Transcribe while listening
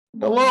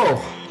Hello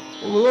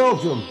and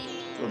welcome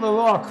to the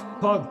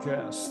Rock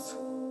Podcast.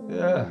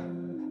 Yeah,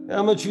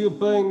 how much are you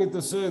paying me to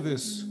say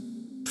this?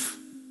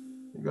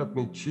 You got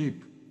me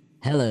cheap.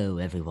 Hello,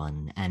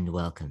 everyone, and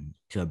welcome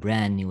to a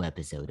brand new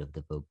episode of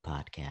the Vogue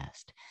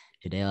Podcast.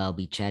 Today, I'll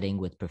be chatting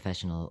with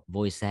professional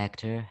voice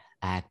actor,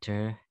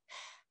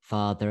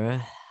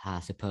 father,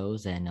 I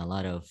suppose, and a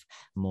lot of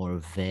more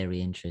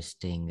very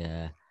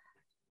interesting.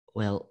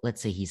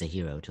 Let's say he's a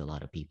hero to a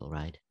lot of people,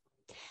 right?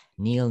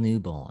 Neil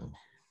Newbon.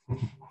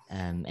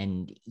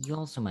 And you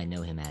also might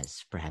know him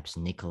as perhaps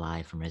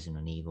Nikolai from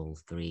Resident Evil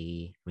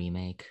 3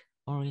 remake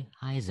or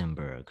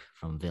Heisenberg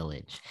from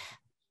Village.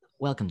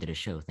 Welcome to the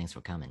show. Thanks for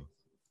coming.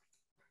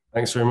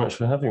 Thanks very much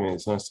for having me.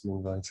 It's nice to be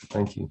invited.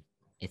 Thank you.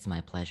 It's my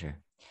pleasure.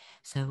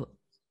 So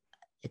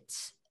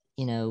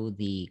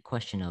the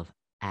question of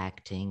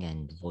acting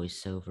and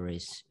voiceover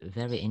is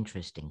very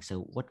interesting.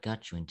 So, what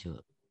got you into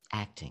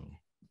acting?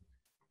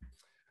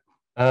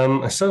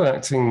 I started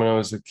acting when I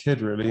was a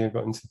kid, really. I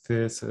got into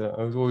theatre.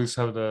 I was always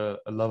had a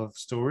love of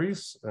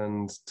stories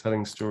and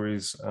telling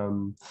stories.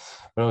 When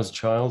I was a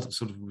child, it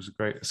sort of was a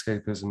great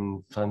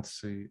escapism,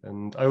 fantasy.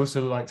 And I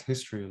also liked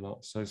history a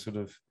lot. So, sort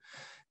of,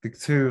 the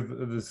two of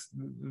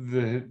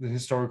the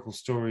historical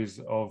stories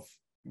of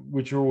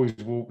which are always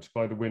warped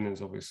by the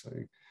winners,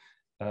 obviously.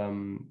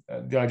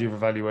 The idea of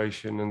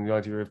evaluation and the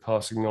idea of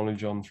passing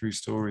knowledge on through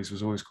stories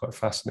was always quite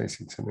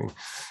fascinating to me.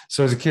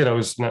 So as a kid, I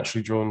was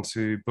naturally drawn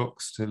to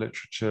books, to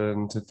literature,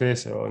 and to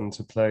theatre, and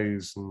to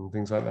plays and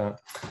things like that.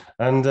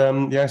 And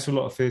I saw a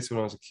lot of theatre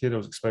when I was a kid. I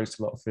was exposed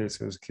to a lot of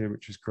theatre as a kid,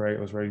 which was great.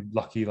 I was very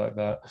lucky like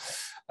that.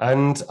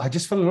 And I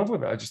just fell in love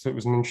with it. I just thought it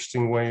was an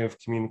interesting way of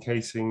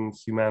communicating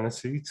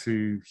humanity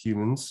to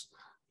humans.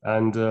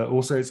 And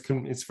also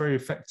it's very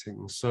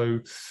affecting. So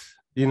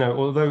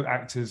although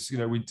actors,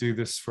 we do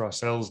this for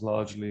ourselves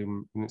largely,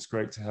 and it's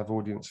great to have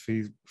audience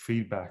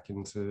feedback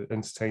and to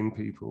entertain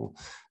people.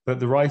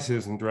 But the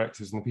writers and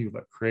directors and the people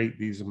that create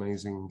these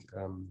amazing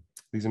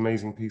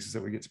pieces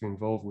that we get to be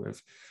involved with,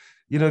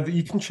 that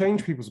you can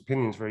change people's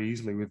opinions very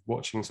easily with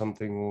watching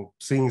something or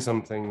seeing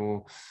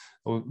something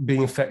or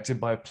being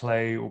affected by a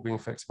play or being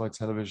affected by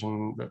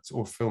television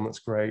or film that's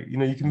great.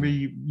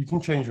 You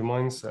can change your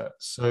mindset.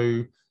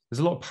 So there's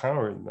a lot of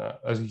power in that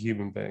as a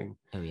human being.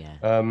 Oh,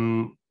 yeah.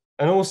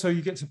 And also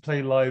you get to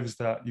play lives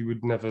that you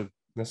would never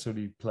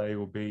necessarily play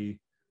or be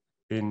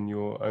in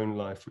your own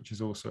life, which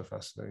is also a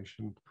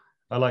fascination.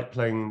 I like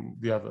playing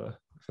the other,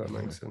 if that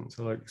makes sense.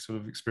 I like sort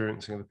of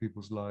experiencing other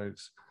people's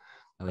lives.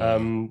 Oh,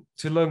 yeah.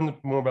 To learn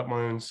more about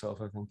my own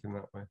self, I think, in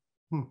that way.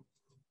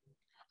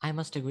 I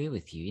must agree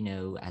with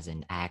you. As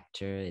an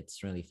actor,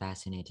 it's really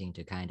fascinating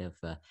to kind of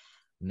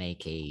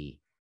make a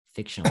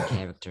fictional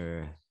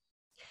character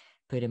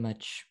pretty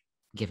much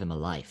give him a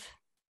life,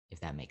 if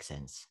that makes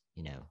sense.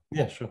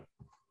 Yeah, sure.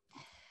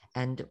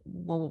 And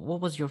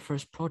what was your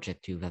first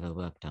project you've ever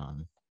worked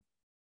on?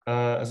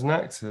 As an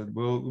actor,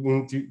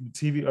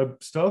 TV. I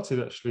started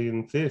actually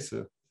in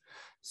theatre,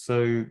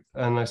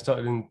 and I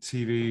started in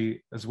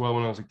TV as well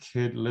when I was a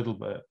kid, a little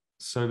bit.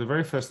 So the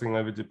very first thing I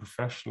ever did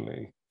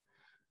professionally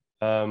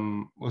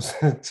was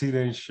a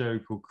teenage show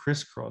called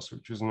Crisscross,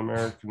 which was an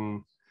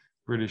American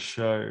British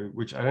show,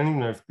 which I don't even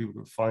know if people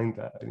could find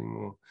that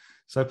anymore.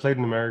 So I played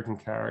an American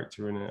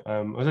character in it.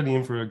 I was only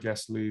in for a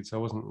guest lead, so I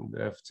wasn't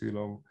there for too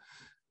long.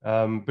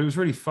 But it was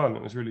really fun.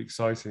 It was really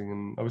exciting.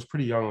 And I was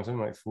pretty young. I was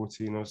only like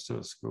 14. I was still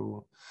at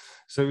school.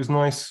 So it was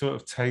nice sort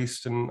of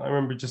taste. And I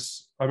remember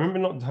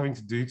not having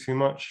to do too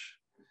much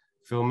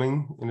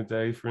filming in a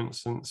day, for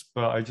instance,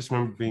 but I just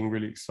remember being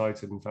really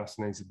excited and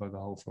fascinated by the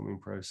whole filming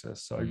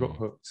process. So I got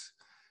hooked.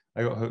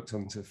 I got hooked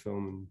onto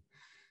film and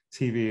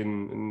TV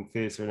and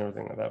theatre and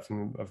everything like that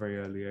from a very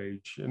early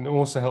age. And it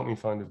also helped me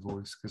find a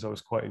voice because I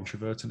was quite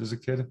introverted as a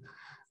kid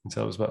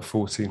until I was about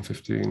 14,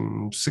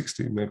 15,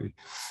 16 maybe.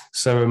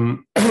 So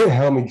it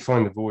helped me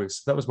find a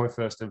voice. That was my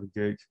first ever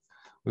gig,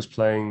 was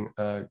playing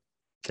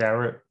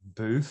Garrett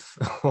Booth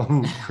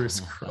on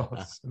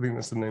Crisscross. I think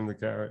that's the name of the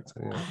character.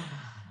 Yeah.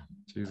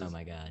 Jesus. Oh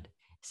my God.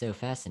 So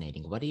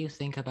fascinating. What do you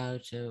think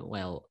about,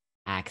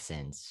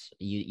 accents?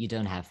 You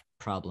don't have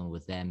problem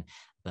with them,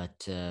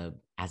 but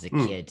as a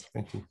kid,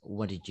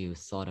 what did you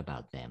thought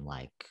about them?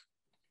 Like,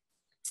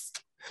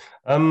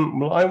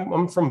 well,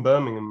 I'm from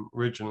Birmingham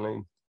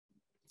originally,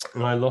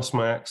 and I lost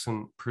my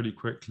accent pretty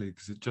quickly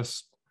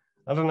because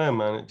I don't know,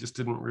 man, it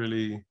didn't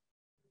really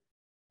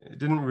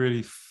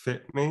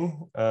fit me.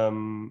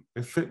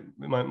 It fit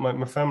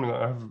my family.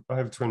 I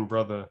have a twin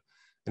brother,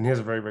 and he has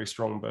a very, very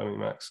strong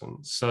Birmingham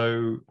accent.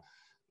 So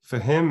for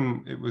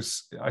him,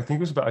 I think it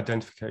was about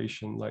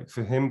identification. Like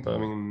for him,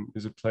 Birmingham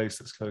is a place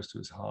that's close to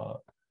his heart.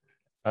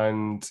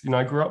 And,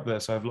 I grew up there,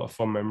 so I have a lot of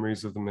fond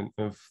memories of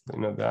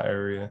that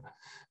area.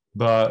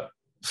 But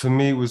for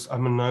me,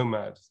 I'm a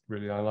nomad,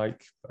 really.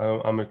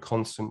 I'm a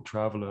constant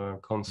traveler. I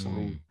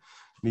constantly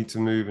need to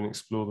move and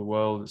explore the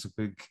world. It's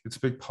a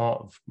big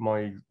part of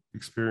my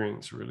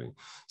experience, really.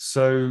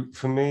 So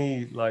for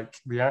me, like,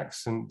 the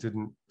accent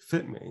didn't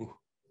fit me.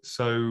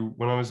 So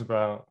when I was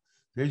about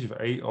the age of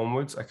 8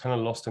 onwards, I kind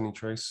of lost any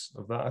trace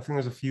of that. I think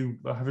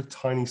I have a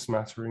tiny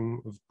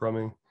smattering of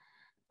Brummie.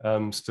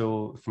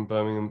 still from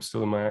Birmingham,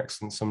 still in my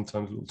accent,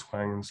 sometimes a little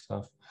twang and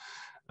stuff.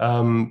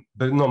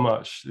 But not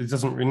much. It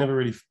never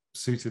really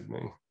suited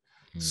me.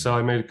 So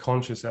I made a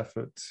conscious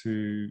effort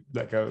to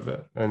let go of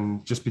it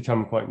and just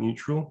become quite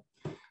neutral.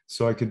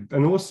 So I could,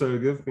 and also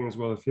the other thing as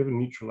well, if you have a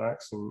neutral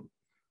accent,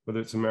 whether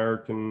it's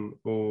American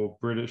or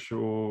British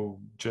or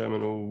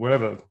German or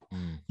whatever,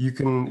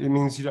 it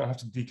means you don't have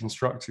to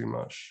deconstruct too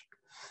much.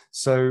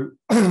 So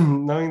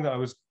knowing that I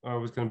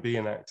was going to be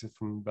an actor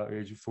from about the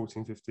age of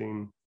 14,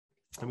 15,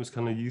 it was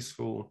kind of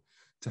useful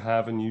to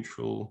have a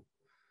neutral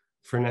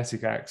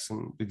frenetic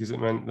accent because it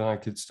meant that I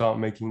could start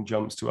making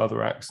jumps to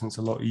other accents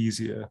a lot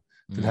easier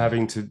than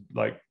having to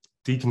like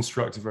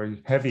deconstruct a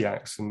very heavy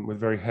accent with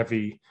very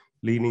heavy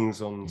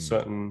leanings on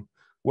certain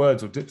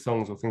words or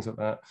diphthongs or things like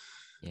that.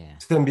 Yeah.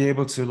 To then be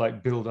able to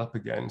like build up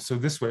again. So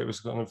this way it was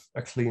kind of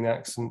a clean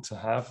accent to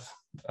have.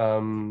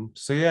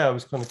 So yeah, I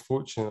was kind of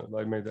fortunate that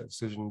I made that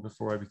decision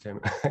before I became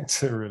an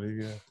actor,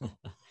 really.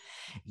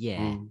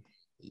 Yeah.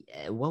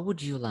 Yeah. What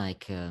would you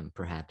like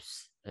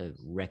perhaps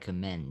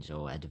recommend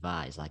or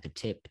advise, like a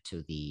tip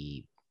to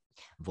the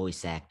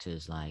voice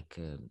actors like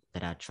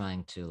that are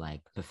trying to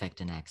like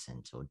perfect an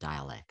accent or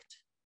dialect?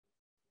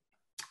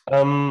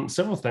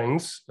 Several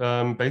things.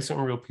 Base it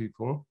on real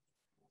people.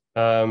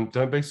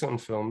 Don't base it on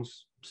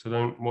films. So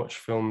don't watch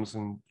films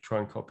and try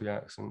and copy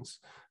accents.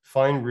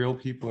 Find real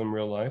people in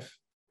real life.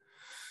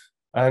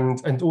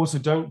 And also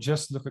don't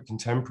just look at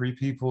contemporary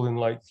people in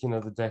like, you know,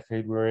 the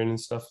decade we're in and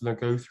stuff.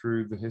 Go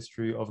through the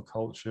history of a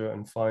culture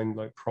and find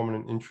like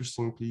prominent,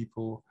 interesting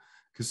people.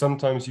 Because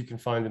sometimes you can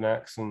find an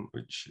accent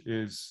which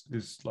is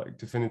like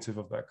definitive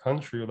of that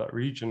country or that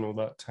region or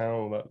that town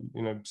or that,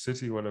 you know,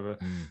 city or whatever.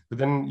 But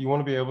then you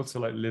want to be able to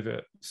like live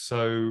it.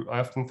 So I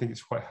often think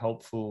it's quite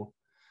helpful,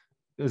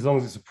 as long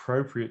as it's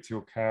appropriate to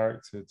your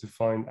character, to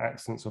find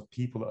accents of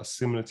people that are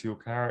similar to your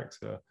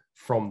character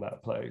from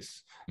that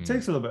place. It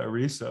takes a little bit of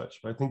research,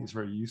 but I think it's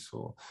very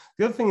useful.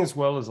 The other thing as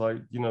well is like,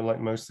 you know, like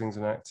most things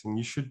in acting,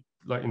 you should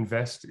like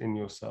invest in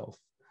yourself.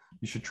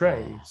 You should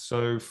train.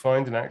 So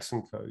find an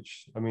accent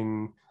coach. I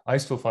mean, I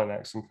still find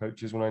accent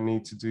coaches when I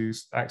need to do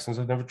accents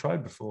I've never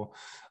tried before.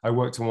 I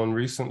worked on one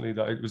recently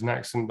that it was an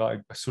accent that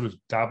I sort of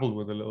dabbled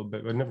with a little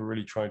bit, but I never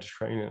really tried to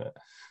train in it.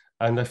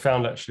 And I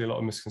found actually a lot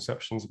of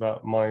misconceptions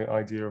about my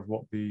idea of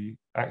what the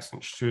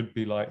accent should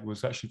be like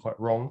was actually quite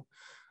wrong.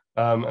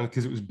 And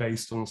because it was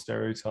based on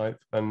stereotype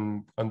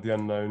and the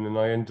unknown. And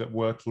I ended up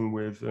working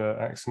with an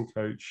accent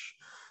coach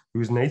who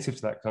was native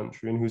to that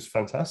country and who was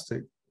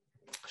fantastic.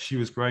 She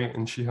was great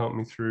and she helped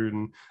me through.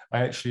 And I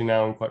actually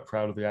now am quite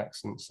proud of the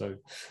accent. So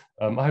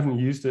I haven't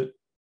used it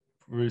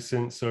really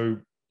since. So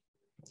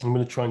I'm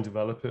going to try and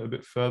develop it a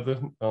bit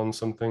further on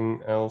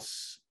something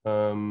else.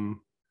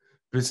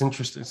 But it's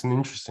interesting. It's an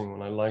interesting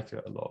one. I like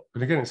it a lot.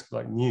 But again, it's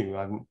like new.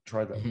 I haven't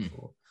tried that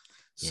before.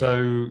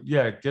 So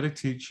yeah, get a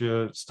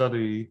teacher,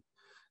 study,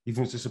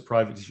 even if it's just a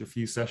private teacher, a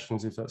few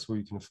sessions if that's what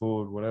you can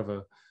afford,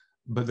 whatever.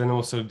 But then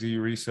also do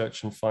your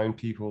research and find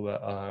people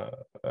that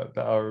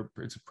are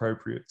it's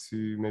appropriate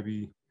to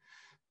maybe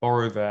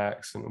borrow their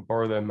accent or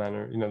borrow their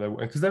manner, you know,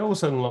 because that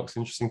also unlocks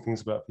interesting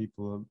things about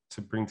people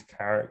to bring to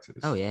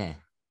characters. Oh yeah.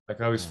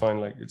 Like I always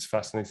find like it's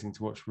fascinating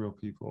to watch real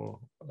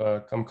people.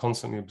 I'm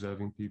constantly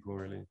observing people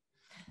really.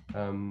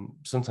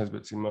 Sometimes a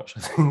bit too much,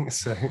 I think.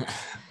 So,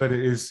 but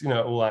it is, you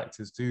know, all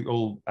actors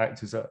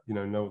that, you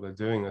know what they're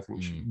doing, I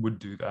think would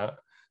do that.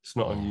 It's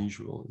not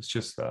unusual. It's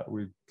just that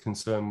we're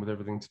concerned with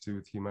everything to do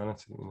with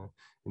humanity, you know,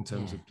 in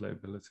terms of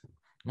playability.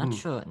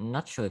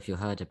 Not sure if you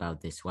heard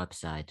about this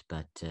website,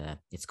 but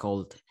it's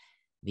called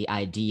the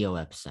IDEO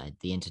website,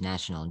 the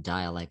International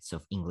Dialects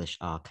of English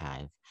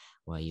Archive,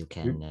 where you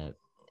can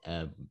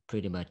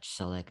pretty much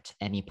select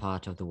any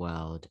part of the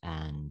world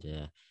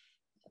and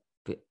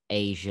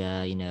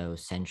Asia, you know,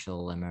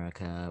 Central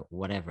America,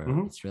 whatever.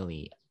 It's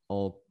really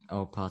all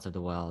parts of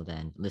the world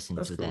and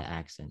listen to their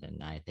accent.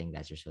 And I think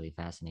that's just really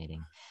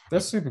fascinating.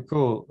 That's super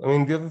cool. I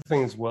mean, the other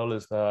thing as well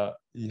is that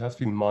you have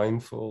to be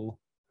mindful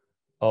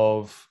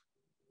of,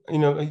 you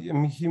know, I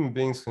mean, human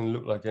beings can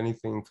look like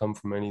anything and come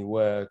from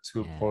anywhere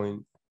to a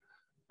point.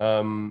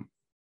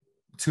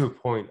 To a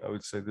point, I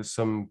would say there's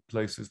some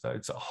places that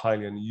it's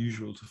highly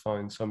unusual to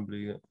find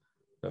somebody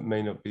that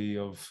may not be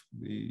of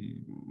the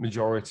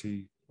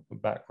majority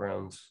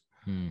backgrounds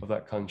of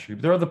that country.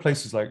 But there are other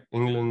places like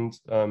England,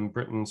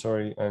 Britain,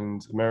 sorry,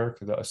 and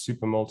America that are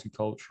super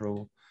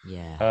multicultural.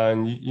 Yeah.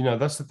 And you know,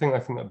 that's the thing I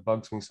think that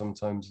bugs me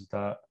sometimes is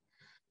that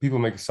people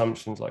make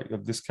assumptions like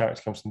if this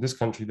character comes from this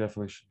country,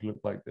 therefore they should look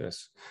like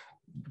this.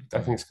 I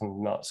think it's kind of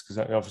nuts because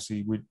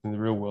obviously we in the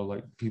real world,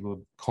 like people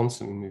are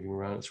constantly moving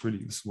around.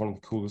 It's one of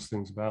the coolest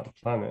things about the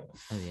planet.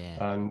 Oh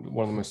yeah. And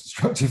one of the most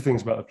destructive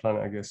things about the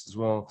planet, I guess, as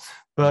well.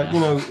 But you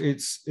know,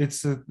 it's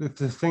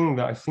the thing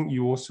that I think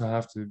you also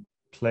have to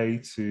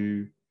play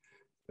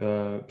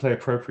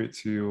appropriate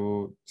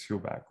to your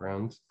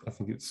background. I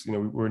think it's, you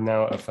know, we're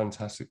now at a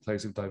fantastic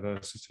place of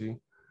diversity,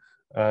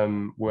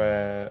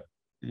 where,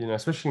 you know,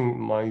 especially in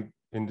my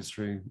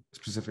industry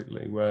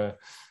specifically, where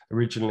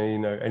originally, you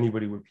know,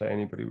 anybody would play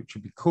anybody, which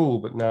would be cool,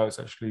 but now it's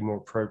actually more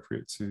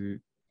appropriate to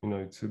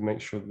to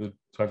make sure the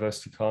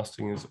diversity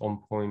casting is on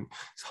point.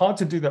 It's hard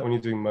to do that when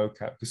you're doing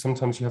mocap because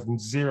sometimes you have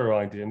zero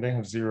idea and they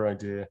have zero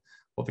idea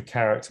what the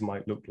character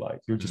might look like.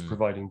 You're just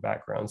providing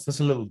backgrounds.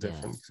 That's a little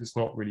different because it's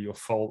not really your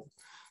fault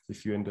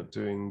if you end up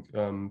doing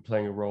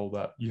playing a role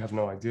that you have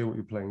no idea what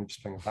you're playing. You're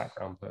just playing a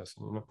background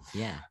person,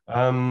 Yeah.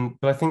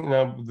 But I think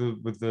now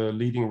with the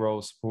leading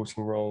roles,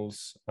 supporting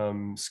roles,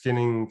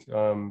 skinning,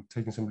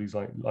 taking somebody's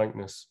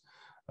likeness,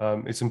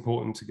 it's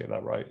important to get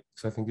that right.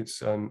 So I think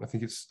it's an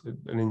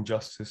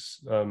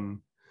injustice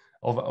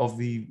of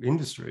the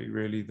industry,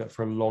 really, that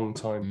for a long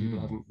time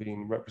people haven't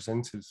been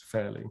represented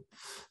fairly.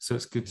 So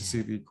it's good to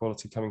see the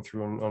equality coming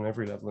through on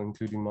every level,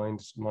 including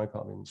my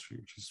part of the industry,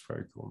 which is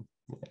very cool.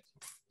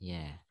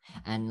 Yeah.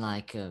 And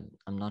like,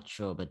 I'm not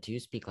sure, but do you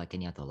speak like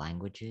any other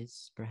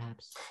languages,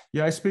 perhaps?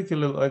 Yeah, I speak a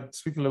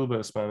little bit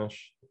of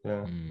Spanish.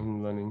 Yeah,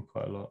 I'm learning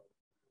quite a lot.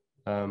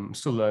 I'm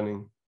still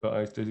learning, but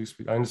I do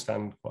speak. I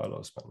understand quite a lot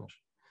of Spanish.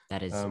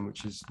 That is,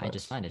 which is I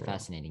just find it yeah.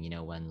 fascinating,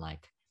 when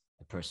like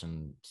a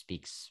person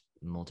speaks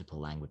multiple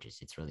languages.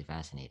 It's really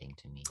fascinating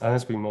to me. I don't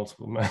speak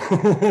multiple, man.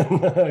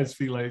 I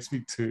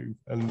speak two,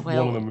 and one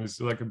of them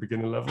is like a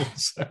beginner level.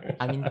 So.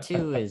 I mean,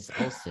 two is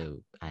also,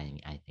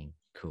 I think,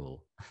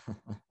 cool.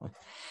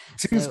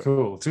 Two is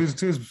cool. Two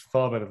is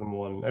far better than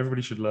one.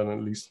 Everybody should learn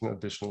at least an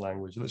additional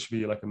language. That should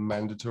be like a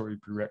mandatory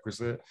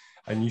prerequisite,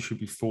 and you should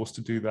be forced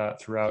to do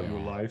that throughout your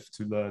life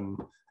to learn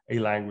a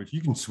language.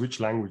 You can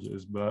switch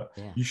languages, but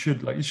it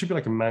should be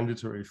like a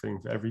mandatory thing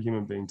for every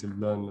human being to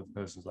learn the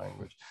person's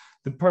language.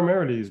 That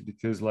primarily is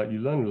because like you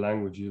learn the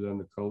language, you learn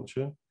the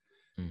culture,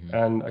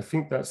 and I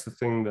think that's the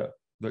thing that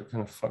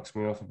kind of fucks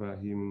me off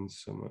about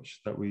humans so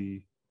much, that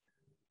we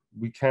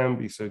can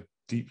be so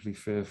deeply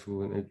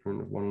fearful and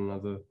ignorant of one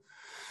another,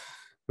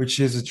 which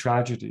is a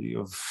tragedy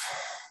of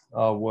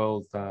our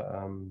world, that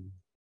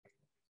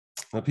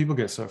people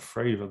get so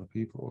afraid of other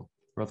people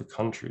or other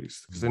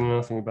countries because they know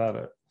nothing about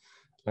it.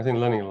 I think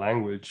learning a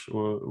language,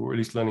 or at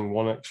least learning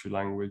one extra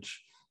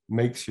language,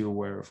 makes you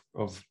aware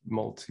of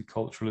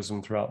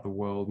multiculturalism throughout the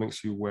world,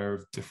 makes you aware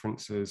of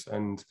differences,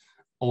 and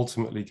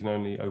ultimately can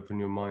only open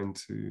your mind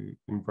to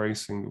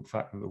embracing the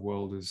fact that the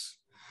world is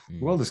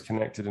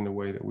connected in a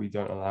way that we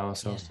don't allow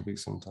ourselves to be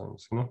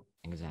sometimes,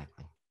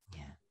 Exactly.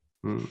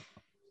 Yeah.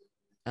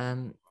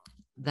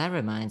 That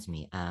reminds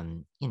me,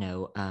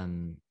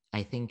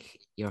 I think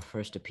your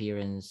first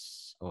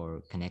appearance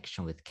or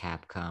connection with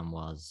Capcom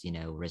was,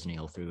 Resident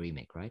Evil 3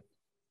 Remake, right?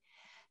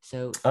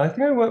 So I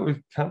think I worked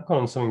with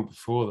Capcom on something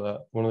before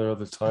that, one of their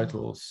other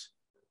titles.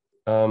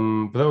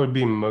 But that would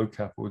be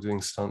mocap or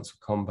doing stunts or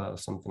combat or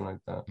something like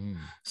that.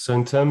 So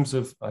in terms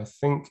of, I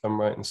think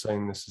I'm right in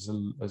saying this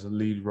as a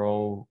lead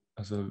role,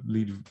 as a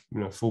lead,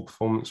 full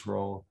performance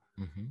role.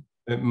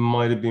 It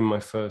might have been my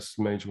first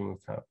major one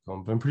with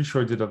Capcom, but I'm pretty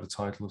sure I did other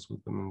titles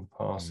with them in the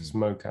past. It's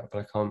mocap, but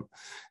I can't.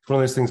 It's one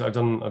of those things I've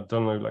done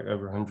like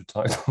over 100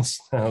 titles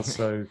now,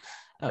 so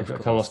I kind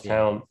of lost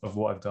count of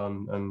what I've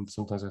done, and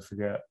sometimes I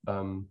forget.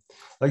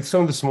 Like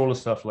some of the smaller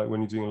stuff, like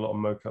when you're doing a lot of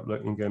mocap,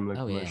 like in-game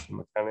locomotion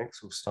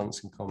mechanics or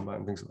stunts in combat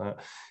and things like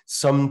that.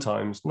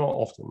 Sometimes, not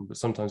often, but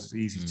sometimes it's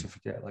easy to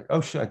forget. Like,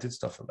 oh shit, I did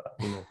stuff for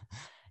that.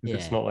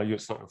 It's not like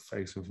it's not your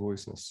face or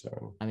voice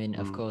necessarily. I mean,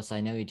 of course,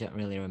 I know you don't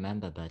really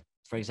remember, but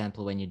for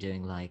example, when you're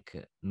doing like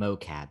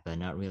mocap, but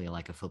not really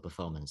like a full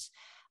performance,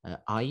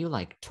 are you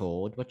like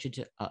told what you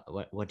do?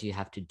 What do you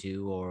have to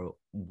do, or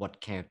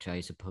what character are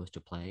you supposed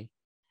to play?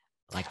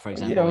 Like, for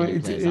example, when you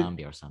play a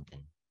zombie or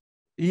something.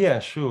 Yeah,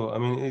 sure. I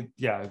mean,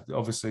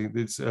 obviously,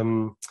 it's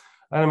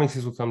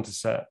animators will come to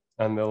set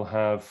and they'll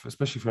have,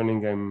 especially for an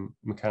in-game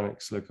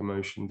mechanics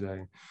locomotion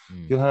day,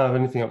 you'll have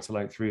anything up to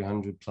like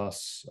 300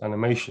 plus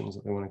animations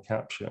that they want to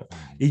capture.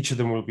 Each of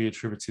them will be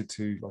attributed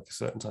to like a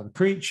certain type of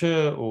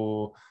creature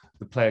or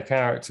the player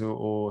character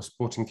or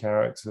supporting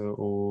character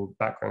or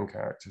background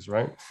characters,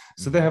 right?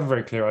 So they have a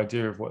very clear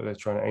idea of what they're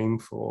trying to aim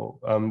for.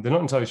 They're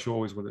not entirely sure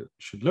always what it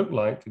should look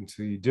like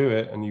until you do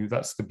it, and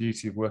that's the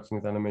beauty of working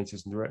with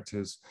animators and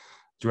directors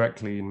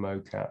directly in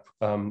mocap,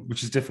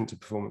 which is different to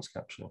performance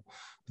capture,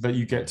 that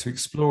you get to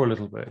explore a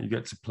little bit, you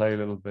get to play a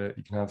little bit,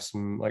 you can have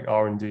some like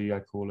R&D, I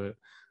call it.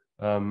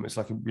 It's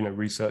like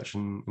research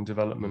and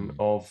development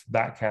of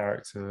that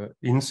character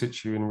in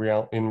situ in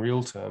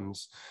real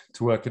terms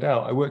to work it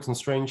out. I worked on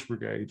Strange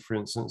Brigade, for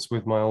instance,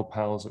 with my old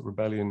pals at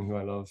Rebellion, who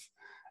I love,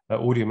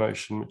 Audio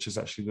Motion, which is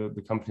actually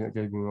the company that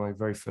gave me my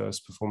very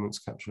first performance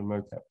capture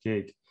mocap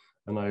gig,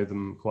 and I owe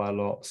them quite a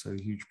lot, so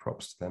huge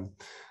props to them.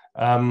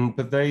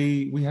 But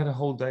we had a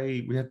whole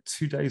day, we had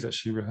 2 days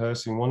actually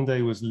rehearsing. One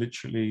day was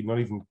literally not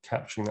even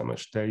capturing that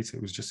much data,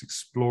 it was just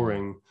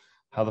exploring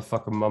how the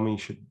fuck a mummy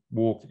should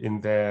walk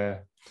in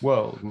their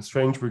world. And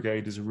Strange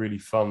Brigade is a really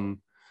fun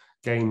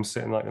game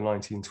set in like the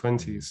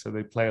 1920s, so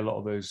they play a lot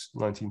of those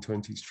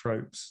 1920s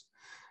tropes,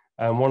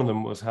 and one of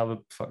them was how the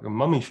fuck a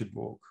mummy should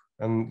walk,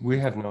 and we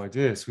had no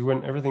idea. So we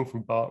went everything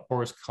from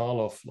Boris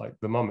Karloff, like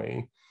the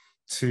Mummy,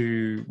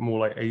 to more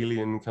like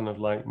Alien, kind of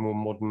like more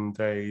modern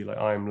day, like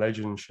I Am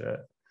Legend shit.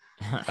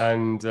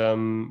 And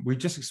we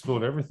just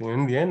explored everything.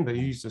 And in the end, they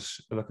used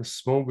like a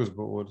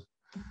smorgasbord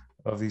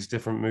of these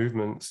different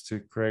movements to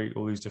create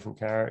all these different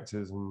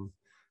characters. And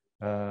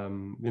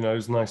you know, it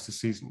was nice to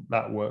see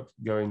that work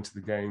go into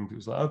the game. It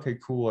was like, okay,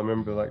 cool. I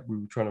remember like we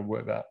were trying to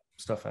work that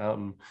stuff out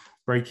and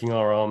breaking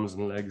our arms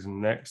and legs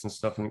and necks and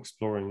stuff and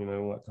exploring, you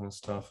know, all that kind of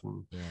stuff.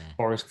 And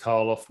Boris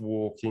Karloff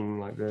walking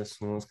like this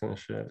and all this kind of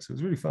shit. So it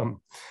was really fun.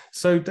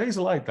 So days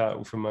are like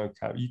that for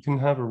mocap. You can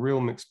have a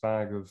real mixed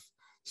bag of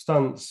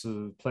stunts,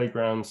 of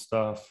playground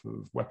stuff,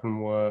 of weapon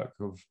work,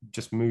 of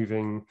just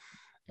moving.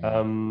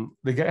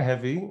 They get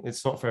heavy.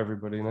 It's not for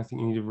everybody, and I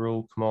think you need a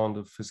real command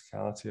of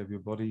physicality of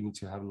your body. You need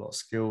to have a lot of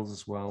skills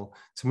as well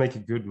to make a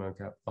good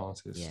mocap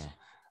artist,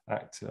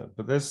 actor.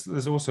 But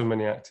there's also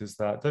many actors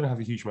that don't have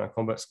a huge amount of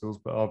combat skills,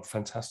 but are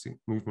fantastic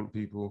movement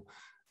people.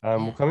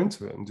 Will come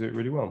into it and do it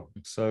really well.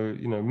 So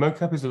you know,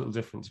 mocap is a little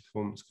different to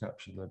performance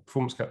capture. Though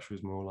performance capture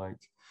is more like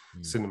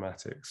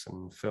cinematics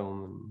and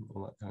film and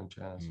all that kind of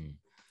jazz.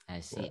 I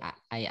see.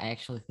 I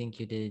actually think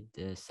you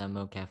did some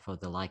mocap for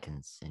the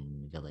Lycans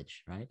in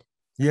Village, right?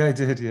 Yeah, I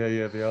did.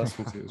 Yeah. They asked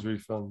me to. It was really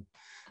fun.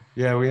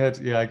 Yeah, we had.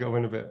 Yeah, I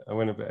went a bit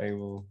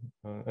AWOL.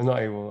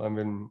 Not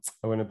AWOL.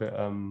 I went a bit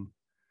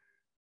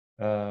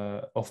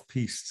off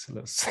piste.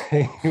 Let's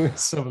say with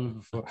some of them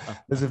before.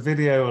 There's a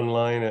video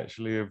online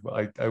actually of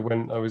I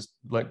was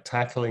like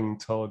tackling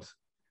Todd.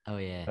 Oh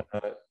yeah.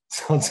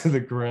 Todd to the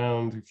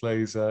ground. Who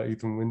plays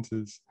Ethan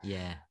Winters.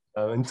 Yeah.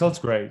 And Todd's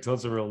great.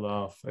 Todd's a real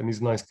laugh, and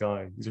he's a nice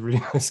guy. He's a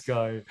really nice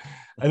guy,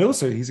 and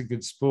also he's a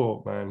good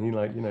sport, man. He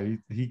like, you know,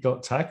 he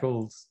got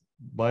tackled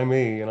by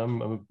me, and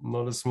I'm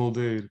not a small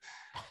dude.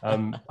 I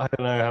don't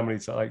know how many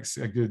times,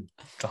 like a good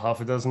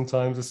half a dozen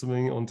times or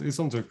something. It's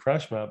onto a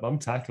crash map. I'm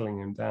tackling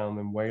him down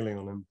and wailing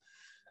on him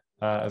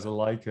as a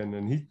Lycan,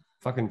 and he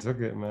fucking took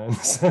it, man.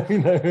 So you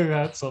know,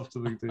 hats off to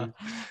the dude.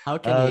 How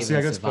can you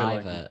even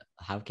survive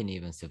how can you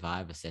even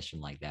survive a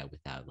session like that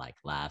without like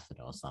laughing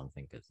or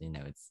something? Because you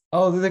know it's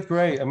they're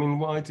great. I mean,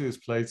 what I do is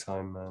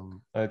playtime,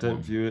 man. I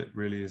don't view it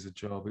really as a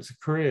job. It's a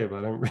career, but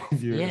I don't really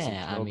view it as a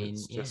job. I mean,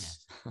 it's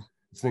just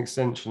it's an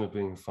extension of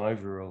being a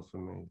 5-year-old for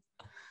me.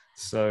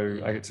 So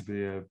I get to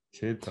be a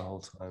kid the whole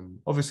time,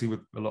 obviously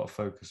with a lot of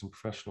focus and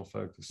professional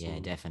focus. Yeah,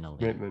 definitely.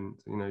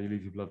 Commitment. You know, you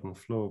leave your blood on the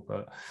floor.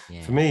 But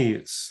for me,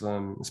 it's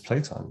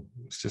playtime.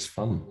 It's just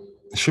fun.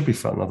 It should be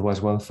fun. Otherwise,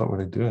 why the fuck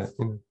would I do it?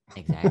 You know?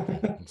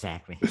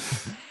 Exactly.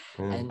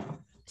 And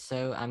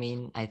so, I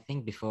mean, I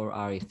think before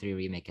RE3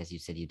 remake, as you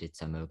said, you did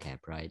some mocap,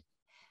 right?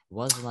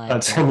 Was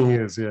like 10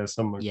 years, yeah,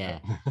 some mocap. Yeah.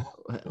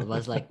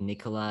 Was like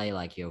Nikolai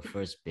like your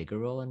first bigger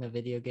role in a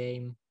video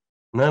game?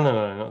 No,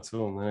 not at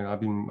all. No, I've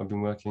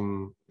been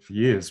working for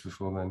years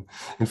before then.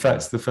 In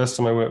fact, the first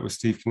time I worked with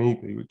Steve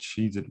Knievel, which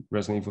he did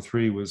Resident Evil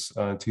 3, was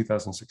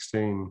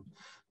 2016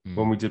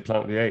 when we did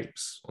Planet of the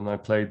Apes, and I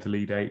played the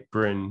lead ape,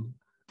 Bryn.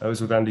 I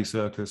was with Andy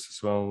Serkis as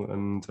well,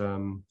 and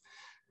an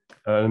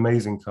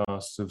amazing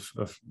cast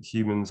of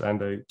humans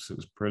and apes. It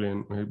was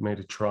brilliant. We made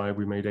a tribe.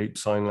 We made ape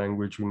sign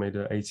language. We made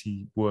an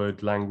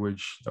 80-word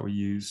language that we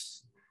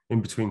used in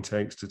between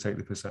takes to take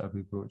the piss out of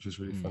people, which was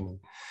really funny.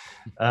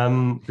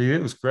 But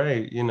it was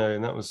great, you know,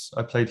 and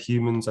I played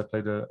humans, I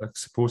played a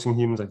supporting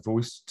humans, I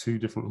voiced 2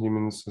 different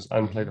humans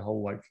and played a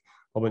whole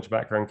bunch of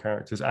background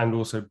characters, and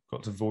also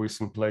got to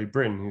voice and play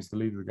Bryn, who's the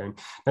lead of the game.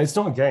 Now, it's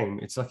not a game,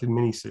 it's like a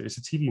mini-series,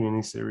 it's a TV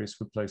mini-series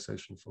for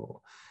PlayStation 4.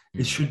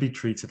 It should be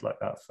treated like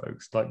that,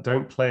 folks. Like,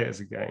 don't play it as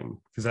a game,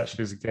 because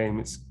actually as a game,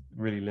 it's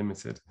really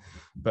limited.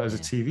 But as a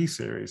TV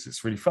series,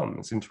 it's really fun.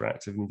 It's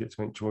interactive and you get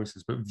to make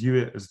choices, but view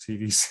it as a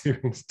TV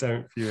series.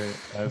 Don't view it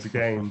as a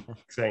game,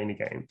 say any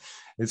game.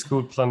 It's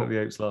called Planet of the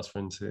Apes Last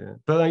Frontier.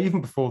 But even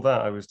before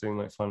that, I was doing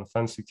like Final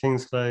Fantasy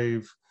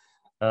Kingsglaive.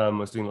 I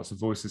was doing lots of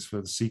voices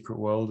for the Secret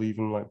World,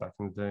 even like back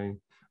in the day,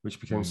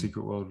 which became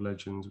Secret World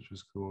Legends, which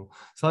was cool.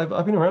 So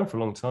I've been around for a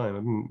long time.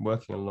 I've been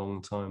working a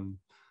long time.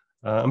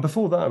 And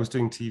before that, I was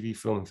doing TV,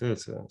 film, and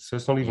theatre. So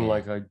it's not even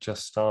like I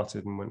just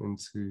started and went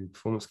into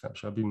performance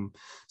capture. I've been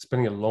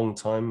spending a long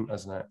time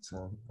as an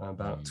actor,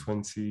 about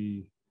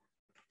 20.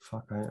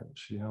 About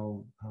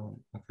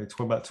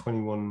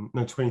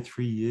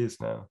 23 years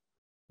now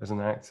as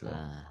an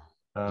actor,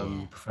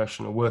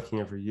 professional, working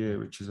every year,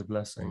 which is a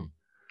blessing.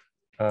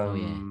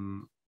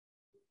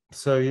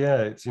 So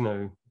yeah, it's, you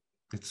know,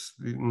 it's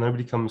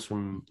nobody comes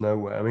from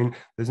nowhere. I mean,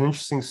 there's an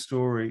interesting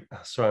story.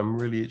 Sorry, I'm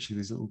really itchy.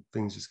 These little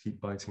things just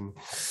keep biting me.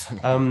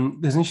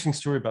 There's an interesting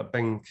story about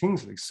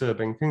Sir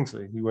Ben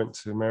Kingsley. He went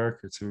to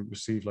America to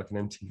receive like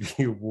an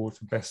MTV award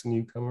for best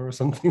newcomer or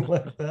something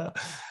like that.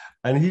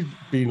 And he'd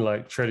been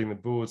like treading the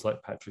boards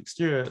like Patrick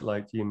Stewart,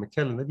 like Ian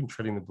McKellen. They've been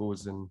treading the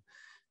boards in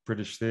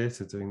British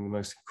theatre, doing the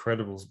most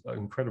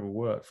incredible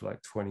work for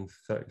like 20,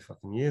 30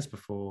 fucking years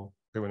before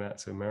they went out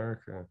to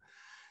America.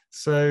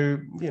 So,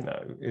 you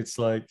know, it's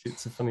like,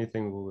 it's a funny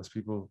thing with all this.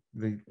 People,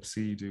 they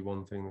see you do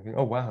one thing, they think,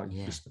 oh, wow,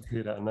 you just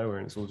appeared out of nowhere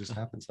and it's all just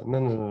happened. Like,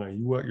 no,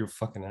 you work your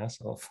fucking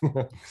ass off.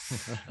 But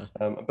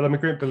I'm a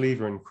great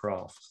believer in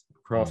craft.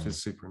 Craft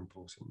is super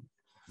important.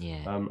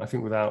 I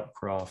think without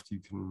craft, you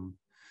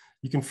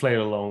can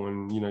flail along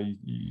and, you know,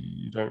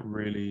 you don't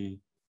really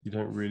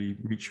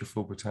reach your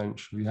full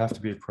potential. You have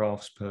to be a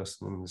crafts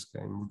person in this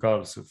game,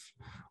 regardless of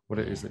what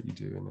it is that you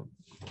do in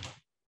it.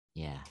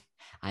 Yeah.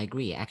 I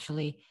agree.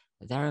 Actually,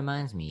 that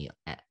reminds me.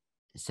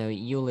 So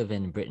you live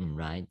in Britain,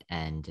 right?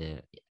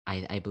 And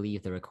I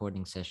believe the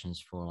recording sessions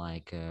for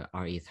like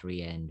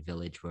RE3 and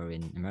Village were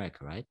in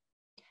America, right?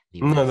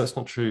 The No, US. that's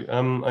not true.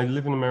 I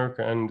live in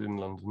America and in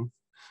London.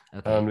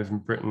 Okay. Live in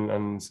Britain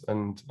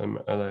and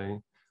LA.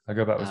 I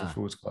go backwards and Ah,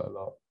 forwards quite a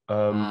lot.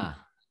 Um,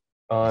 ah,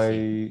 I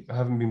see. I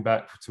haven't been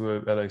back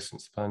to LA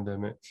since the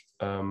pandemic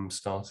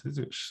started,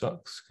 which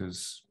sucks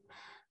because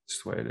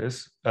it's the way it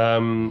is. Yeah.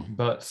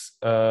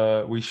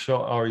 But we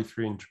shot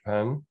RE3 in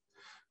Japan.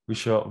 We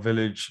shot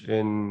Village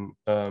in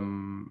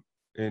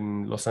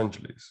Los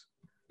Angeles,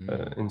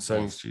 in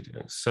Sony Yes.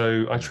 Studios.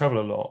 So I Mm,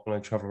 travel a lot and I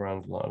travel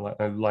around a lot.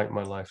 I like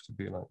my life to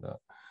be like that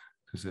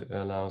because it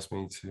allows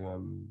me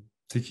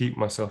to keep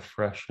myself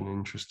fresh and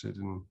interested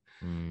in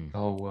mm, the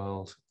whole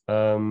world.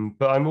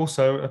 But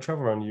I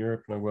travel around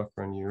Europe and I work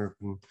around Europe,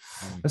 and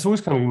mm. that's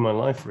always kind of been my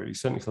life, really.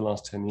 Certainly for the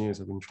last 10 years,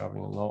 I've been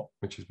traveling a lot,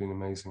 which has been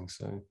amazing.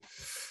 So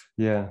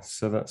yeah,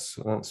 so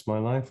that's my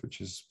life,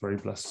 which is very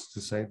blessed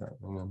to say that,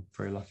 and I'm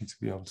very lucky to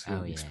be able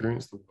Oh to yeah.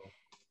 experience the world.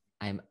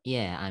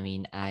 Yeah, I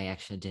mean, I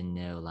actually didn't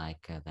know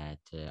like that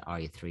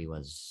RE3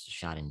 was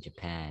shot in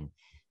Japan.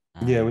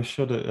 Yeah, we Um,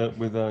 shot it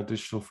with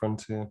Digital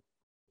Frontier.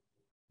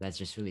 that's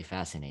just really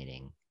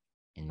fascinating,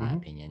 in my Mhm.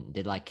 opinion.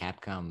 Did like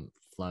Capcom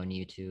flown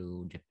you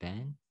to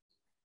Japan?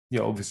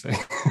 Yeah, obviously.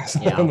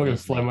 Yeah, I'm not going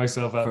to fly obviously.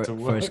 myself out to First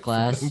work for them.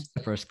 class,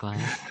 first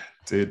class.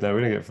 Dude, no,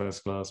 we don't get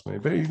first class,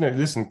 mate. But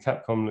listen,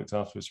 Capcom looked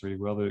after us really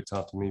well. They looked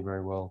after me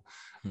very well.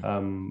 Hmm.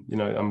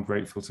 I'm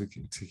grateful to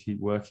keep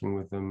working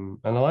with them,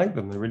 and I like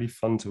them. They're really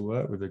fun to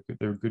work with.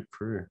 They're a good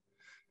crew,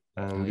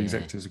 Oh and the yeah,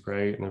 executives are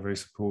great, and they're very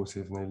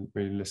supportive, and they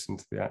really listen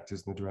to the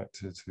actors and the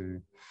director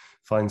to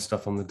find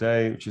stuff on the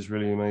day, which is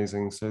really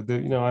amazing. So,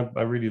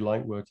 I really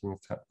like working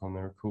with Capcom.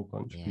 They're a cool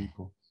bunch of yeah,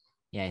 people.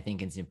 yeah. I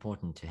think it's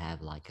important to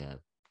have like a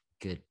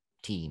good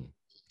team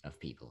of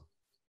people.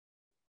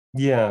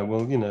 Yeah,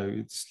 well,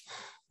 it's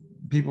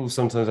people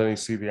sometimes only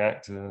see the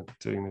actor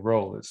doing the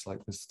role. It's like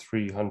there's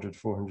 300,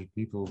 400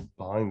 people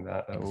behind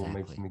that are all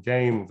making Exactly, the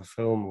game or the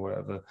film or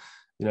whatever.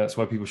 That's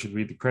why people should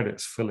read the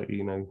credits fully,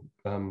 stay and read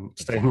the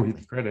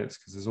exactly. credits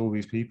because there's all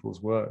these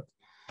people's work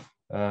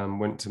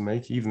went to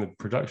make even the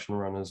production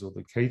runners or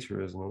the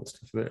caterers and all that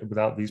stuff.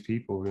 Without these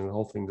people, the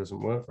whole thing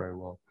doesn't work very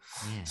well.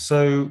 Yeah,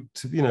 So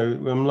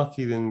I'm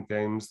lucky in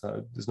games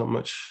that there's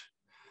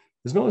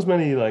not as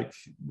many like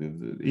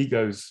the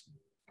egos.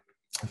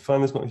 I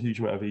find there's not a huge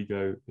amount of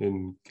ego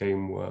in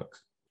game work.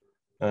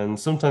 And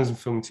sometimes in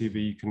film TV,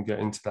 you can get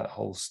into that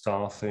whole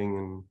star thing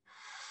and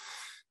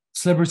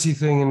celebrity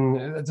thing, and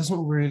it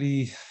doesn't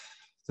really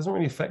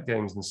affect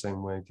games in the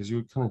same way because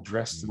you're kind of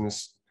dressed mm, in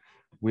this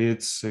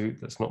weird suit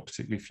that's not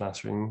particularly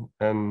flattering,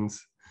 and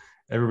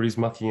everybody's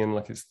mucking in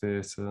like it's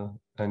theatre,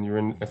 and you're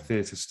in a mm,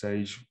 theatre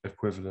stage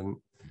equivalent,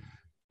 mm.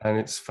 and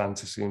it's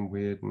fantasy and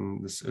weird,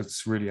 and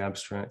it's really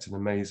abstract and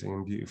amazing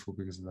and beautiful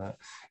because of that.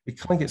 It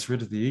kind of Mm. gets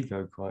rid of the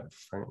ego, quite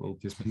frankly,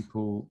 because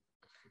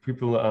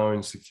people that are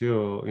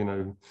insecure,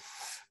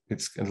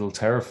 it's a little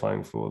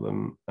terrifying for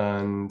them,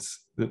 and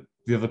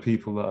the other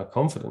people that are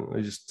confident,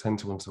 they just tend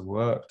to want to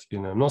work.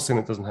 I'm not saying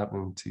it doesn't happen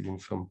in TV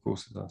and film, of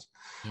course it does,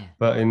 Yeah,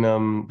 but in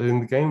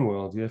the game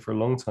world, yeah, for a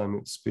long time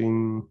it's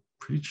been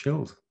pretty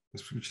chilled,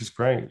 which is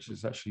great, which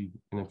is actually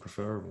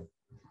preferable.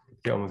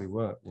 Get on with your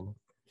work.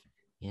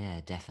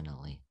 yeah,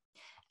 definitely.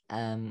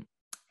 Um,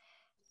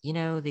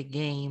 the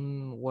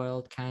game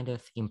world kind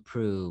of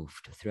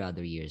improved throughout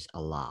the years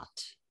a lot.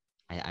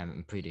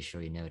 I'm pretty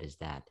sure you noticed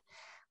that.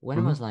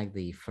 When was Mhm. like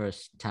the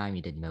first time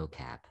you did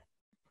mocap?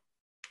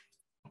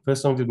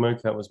 First time I did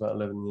mocap was about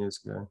 11 years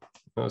ago.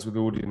 That was with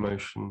Audio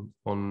Motion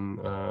on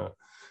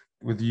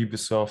with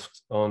Ubisoft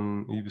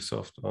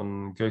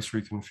on Ghost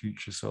Recon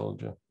Future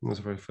Soldier. That was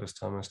the very first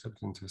time I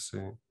stepped into a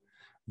suit.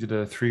 Did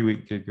a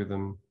 3-week gig with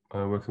them,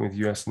 working with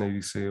US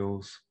Navy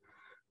SEALs,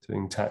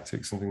 doing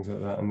tactics and things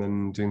like that, and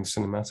then doing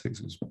cinematics.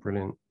 It was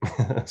brilliant.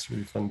 It's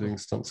really fun doing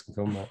stunts and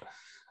combat.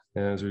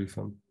 Yeah, it was really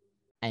fun.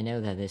 I know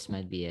that this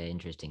might be an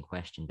interesting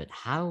question, but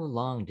how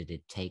long did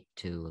it take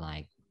to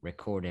like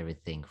record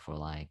everything for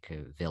like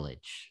a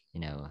village?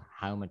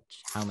 How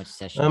much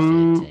sessions did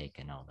it Um, take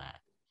and all that?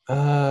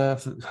 I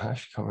actually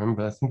can't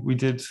remember. I think we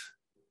did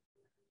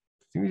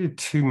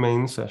 2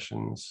 main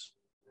sessions,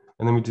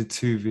 and then we did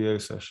 2 VO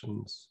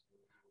sessions,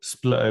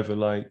 split over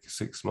like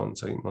 6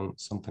 months, 8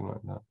 months, something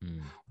like that.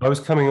 Mm, I was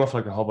coming off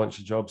like a whole bunch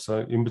of jobs, so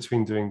in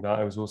between doing that,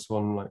 I was also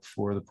on like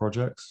 4 other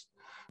projects.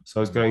 So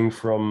I was mm. going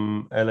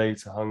from LA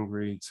to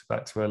Hungary to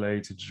back to LA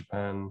to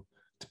Japan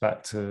to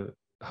back to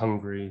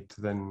Hungary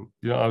to then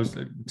I was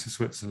to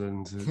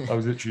Switzerland. I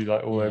was literally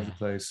like all over the Yeah.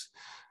 place.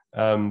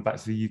 Back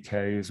to the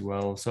UK as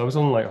well. So I was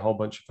on like a whole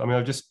bunch of. I mean,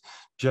 I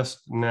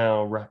just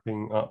now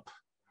wrapping up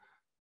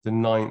the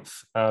ninth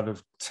out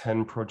of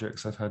 10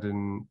 projects I've had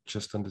in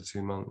just under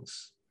 2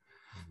 months.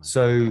 Oh my God.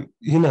 So,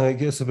 it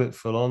gets a bit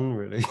full on,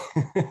 really.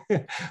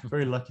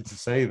 Very lucky to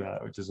say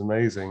that, which is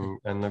amazing.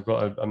 And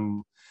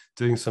I'm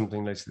doing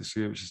something later this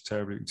year, which is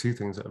terribly, 2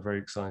 things that are very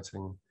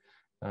exciting.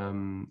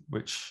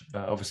 which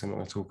obviously I'm not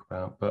going to talk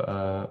about.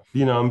 But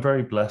you know, I'm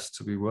very blessed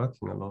to be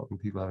working a lot and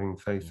people having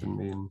faith in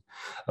me.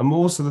 And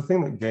also the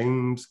thing that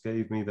games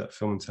gave me that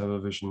film and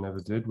television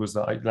never did was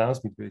that it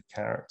allows me to be a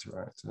character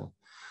actor.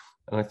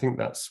 And I think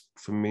that's,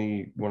 for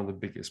me, one of the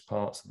biggest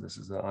parts of this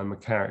is that I'm a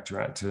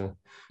character actor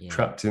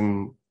trapped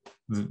in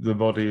the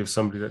body of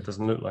somebody that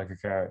doesn't look like a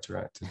character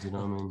actor. Do you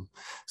know what I mean?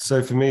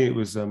 So for me, it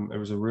was a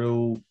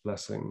real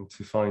blessing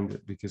to find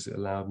it, because it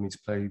allowed me to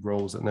play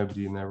roles that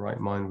nobody in their right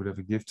mind would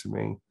ever give to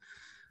me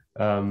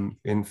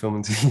in film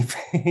and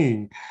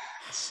TV.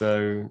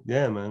 So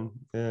yeah, man,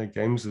 yeah,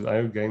 games. I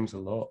owe games a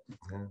lot.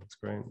 Yeah, it's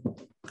great.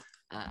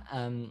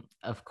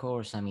 Of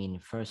course. I mean,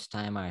 first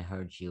time I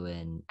heard you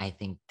in, I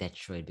think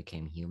Detroit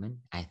Became Human.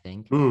 I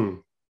think.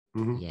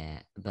 Mm-hmm. Yeah,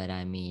 but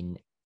I mean,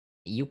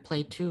 you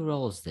played two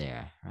roles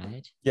there,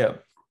 right? Yeah.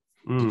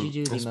 Did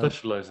you do I the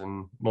specialize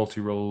in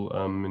multi-role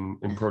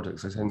in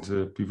projects. I tend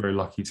to be very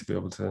lucky to be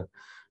able to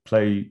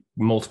play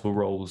multiple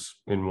roles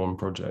in one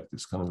project.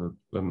 It's kind of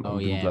Oh I've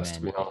been yeah, blessed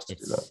to man. be asked to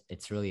do that.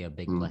 It's really a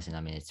big Mm. blessing.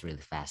 I mean, it's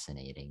really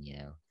fascinating, you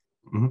know.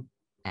 Mhm.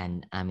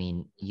 And I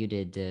mean, you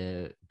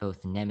did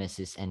both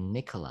Nemesis and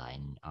Nikolai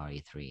in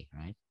RE3,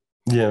 right?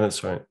 Yeah,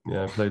 that's right.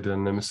 Yeah, I played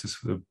Nemesis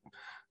for the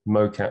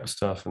mocap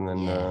stuff, and then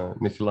Yeah.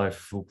 Nikolai for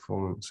full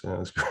performance. Yeah, it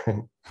was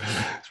great.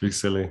 It's really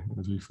silly. It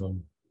was really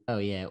fun. Oh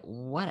yeah.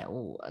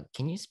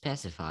 Can you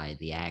specify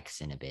the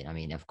accent a bit? I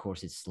mean, of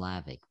course it's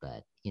Slavic,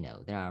 but you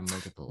know, there are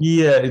multiple.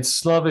 Yeah, it's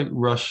Slavic,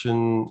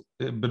 Russian,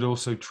 but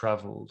also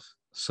traveled.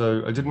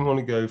 So I didn't want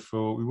to go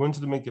for. We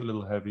wanted to make it a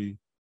little heavy,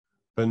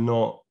 but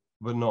not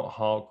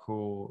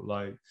hardcore,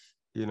 like,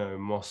 you know,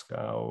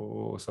 Moscow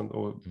or something,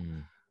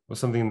 or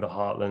something in the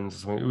heartlands or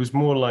something. It was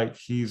more like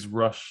he's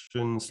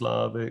Russian,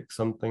 Slavic,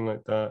 something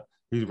like that.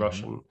 He's Mm-hmm.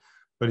 Russian,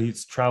 but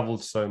he's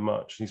traveled so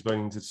much. He's been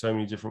into so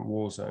many different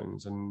war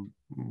zones and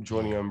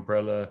joining Yeah.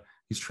 Umbrella.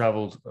 He's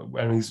traveled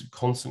and he's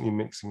constantly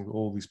mixing with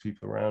all these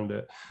people around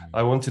it. Mm.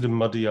 I wanted to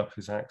muddy up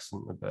his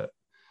accent a bit.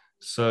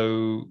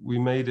 So we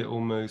made it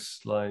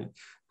almost like,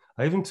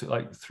 I even took,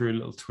 like, threw a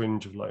little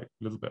twinge of like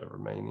a little bit of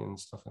Romanian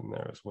stuff in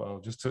there as well,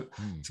 just to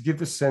give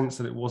the sense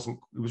that it was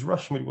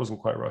Russian, but it wasn't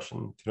quite Russian.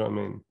 Do you know what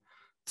I mean?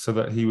 So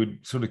that he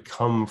would sort of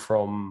come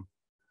from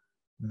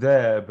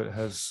there, but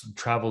has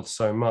traveled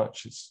so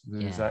much,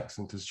 his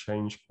accent has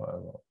changed quite a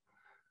lot.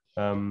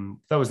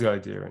 That was the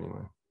idea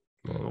anyway.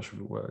 Yeah, I'm not sure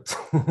if it worked.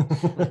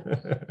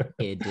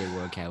 It did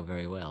work out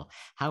very well.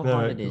 How No,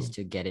 hard right, it is cool.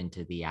 to get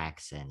into the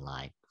accent,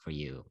 like for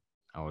you,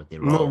 or the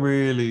Not role?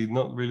 really,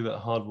 not really that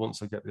hard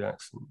once I get the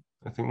accent.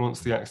 I think once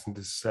the accent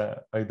is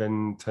set, I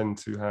then tend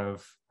to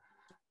have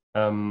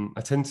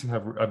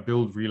I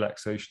build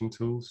relaxation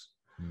tools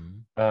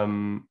Mm.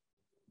 um,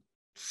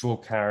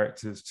 for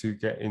characters to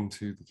get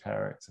into the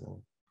character.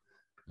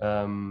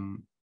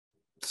 Um,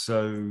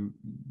 so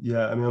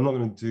yeah, I mean, I'm not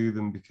going to do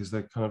them because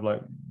they're kind of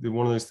like, they're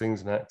one of those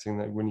things in acting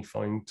that when you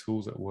find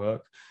tools that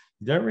work,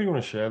 you don't really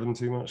want to share them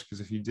too much, because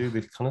if you do,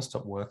 they kind of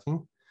stop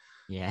working.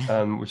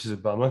 Yeah. Which is a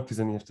bummer, because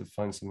then you have to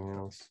find something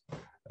else.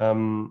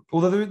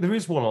 Although there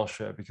is one I'll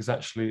share, because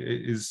actually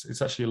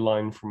it's actually a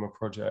line from a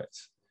project,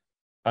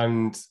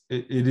 and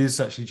it is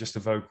actually just a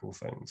vocal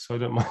thing, so I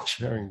don't mind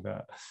sharing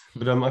that.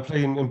 But I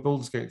play in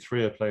Baldur's Gate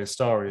 3, I play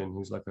Astarion,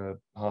 who's like a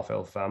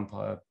half-elf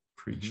vampire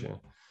creature,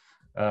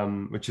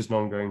 which is an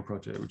ongoing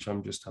project, which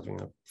I'm just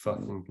having a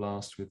fucking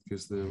blast with,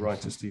 because the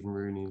writer Stephen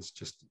Rooney is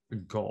just a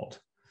god,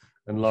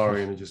 and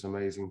Larian are just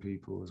amazing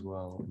people as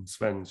well, and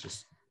Sven,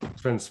 he's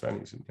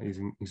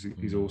amazing.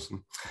 He's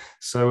awesome.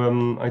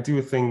 So I do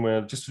a thing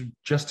where just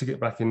to get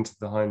back into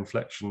the high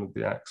inflection of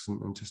the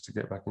accent, and just to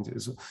get back into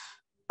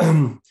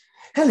it.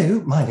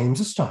 Hello, my name's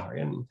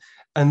Astarion,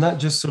 and that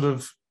just sort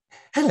of,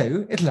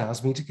 hello, it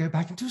allows me to go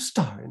back into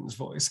Astarion's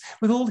voice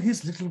with all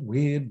his little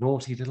weird,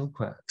 naughty little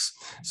quirks.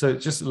 So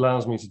it just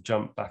allows me to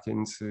jump back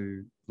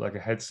into like a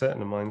headset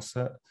and a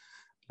mindset.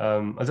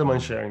 I don't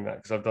mind sharing that,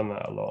 because I've done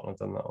that a lot. I've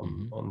done that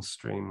on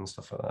stream and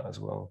stuff like that as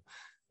well.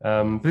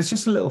 But it's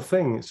just a little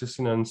thing. It's just,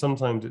 you know, and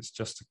sometimes it's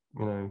just,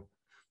 you know,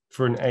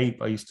 for an ape,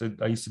 I used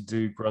to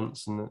do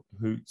grunts and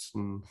hoots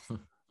and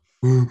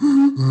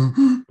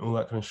all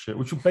that kind of shit,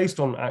 which were based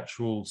on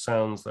actual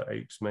sounds that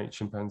apes make,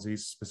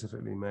 chimpanzees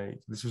specifically make.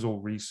 This was all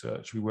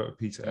research. We worked with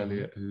Peter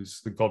Elliott, who's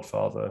the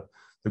godfather,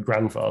 the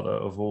grandfather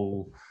of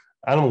all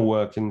animal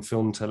work in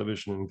film,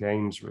 television, and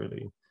games,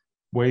 really.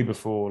 Way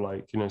before,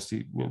 like, you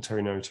know,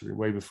 Terry Notary,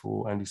 way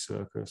before Andy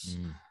Serkis.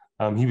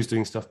 He was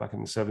doing stuff back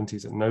in the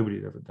 70s that nobody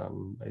had ever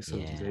done, late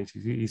 70s,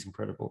 80s. He's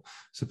incredible.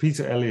 So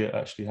Peter Elliott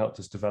actually helped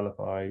us develop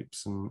our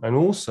apes, and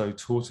also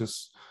taught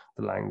us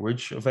the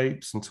language of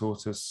apes, and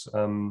taught us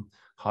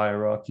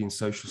hierarchy and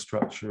social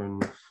structure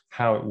and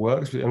how it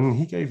works. I mean,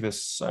 he gave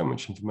us so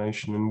much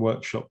information and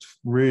workshopped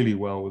really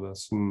well with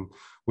us. And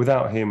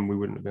without him, we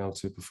wouldn't have been able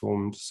to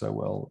perform so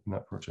well in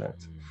that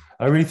project.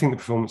 I really think the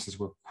performances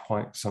were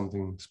quite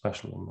something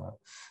special in that.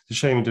 It's a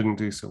shame it didn't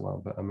do so well,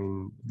 but I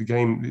mean, the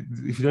game,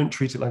 if you don't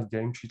treat it like a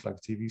game, treat it like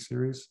a TV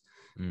series,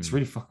 it's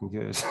really fucking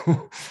good.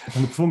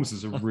 And the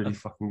performances are really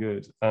fucking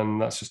good. And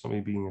that's just not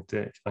me being a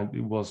dick.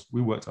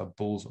 We worked our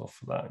balls off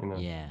for that, you know,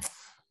 Yeah.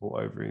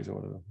 or ovaries or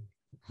whatever.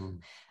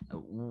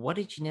 What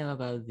did you know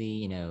about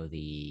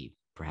the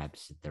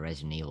perhaps the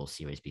Resident Evil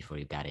series before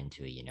you got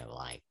into it?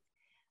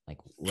 Like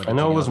what I did you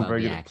know I know wasn't about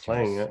very the good at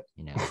playing actors?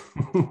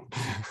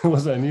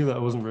 it. I knew that I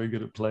wasn't very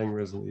good at playing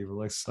Resident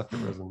Evil. I suck at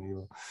Resident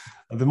Evil.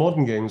 The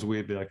modern games,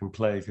 weirdly, I can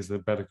play because they're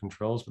better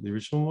controls, but the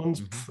original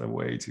ones, they're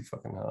way too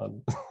fucking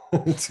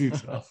hard, too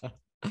tough.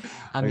 I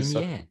I mean,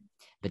 suck. yeah.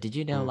 But did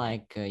you know,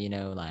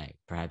 Yeah. like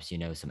perhaps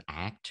some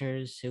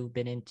actors who've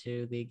been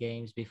into the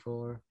games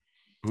before?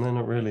 No,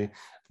 not really.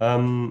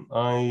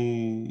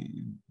 I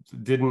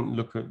didn't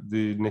look at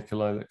the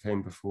Nikolai that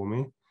came before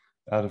me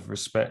out of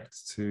respect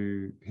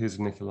to his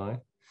Nikolai.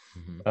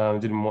 Hmm.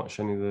 Didn't watch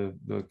any of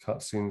the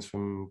cutscenes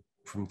from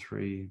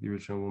three, the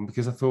original one,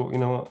 because I thought, you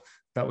know what,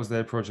 that was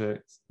their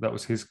project, that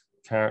was his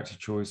character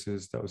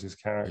choices, that was his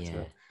Yeah.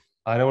 character.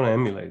 I don't want to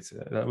emulate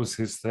it. That was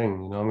his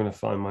thing. I'm going to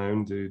find my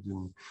own dude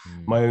and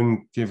Mm. my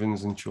own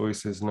givens and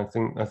choices. And I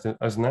think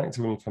as an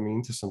actor, when you're coming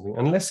into something,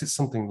 unless it's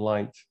something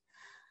like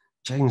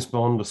James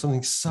Bond or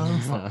something so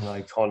fucking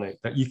iconic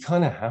that you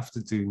kind of have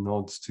to do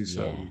nods to Yeah.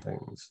 certain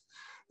things.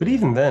 But Yeah.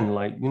 even then,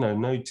 like,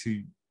 no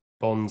two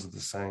Bonds are the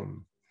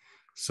same.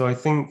 So I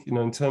think,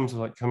 in terms of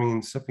like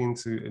stepping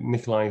into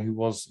Nikolai, who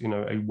was,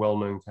 a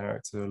well-known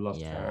character, a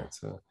loved Yeah.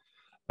 character.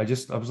 I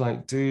was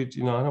like, dude,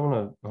 I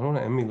don't want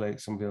to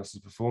emulate somebody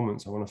else's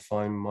performance. I want to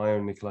find my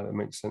own Nikolai that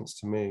makes sense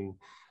to me,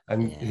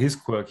 and Yeah. his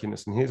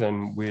quirkiness and his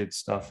own weird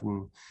stuff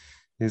and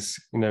his,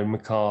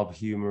 macabre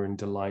humor and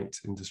delight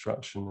in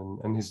destruction,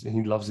 and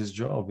he loves his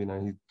job. He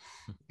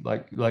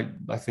like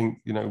I think,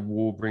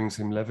 war brings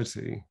him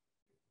levity,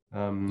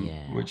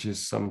 Yeah. which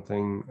is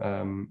something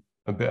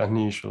a bit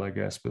unusual, I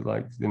guess. But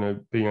like,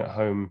 being at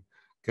home,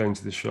 going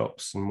to the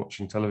shops and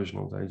watching television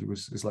all day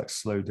is like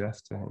slow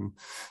death to him.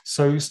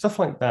 So stuff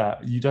like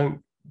that, you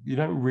don't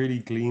really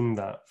glean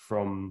that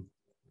from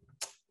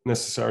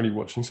necessarily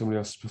watching somebody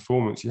else's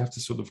performance. You have to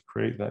sort of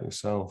create that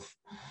yourself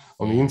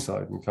on the Yeah.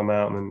 inside and come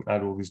out and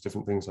add all these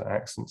different things like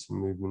accents and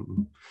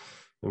movement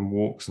and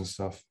walks and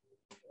stuff.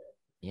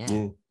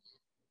 Yeah.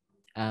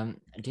 Yeah.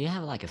 Do you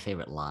have like a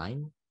favorite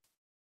line?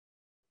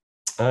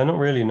 Not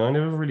really. No, I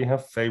never really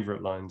have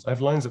favorite lines. I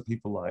have lines that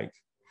people like.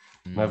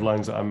 I have Mm.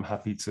 lines that I'm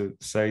happy to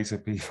say to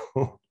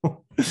people.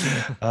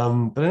 But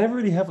I never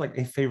really have like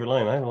a favorite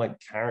line. I have like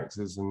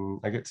characters and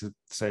I get to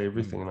say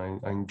everything Mm. and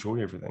I enjoy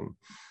everything.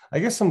 I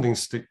guess some things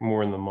stick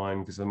more in the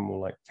mind because I'm more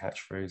like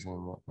catchphrasing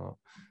and whatnot.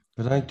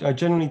 But Mm. I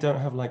generally don't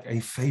have like a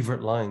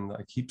favorite line that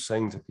I keep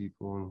saying to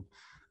people and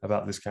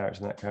about this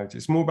character and that character.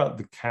 It's more about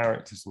the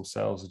characters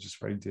themselves are just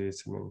very dear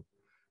to me.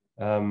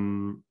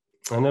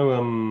 I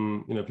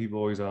know, people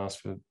always ask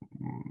for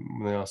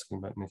when they're asking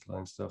about Nikolai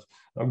and stuff,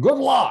 good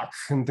luck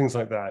and things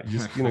like that.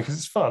 Just, because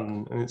it's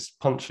fun and it's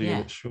punchy and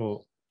Yeah. it's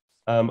short.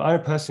 I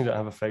personally don't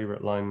have a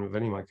favorite line with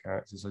any of my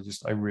characters.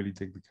 I really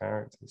dig the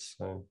characters.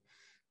 So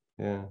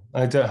yeah,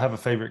 I don't have a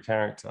favorite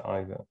character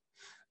either.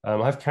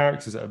 I have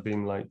characters that have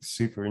been like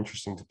super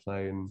interesting to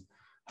play and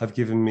have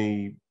given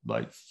me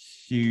like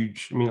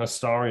huge. I mean,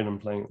 Astarion I'm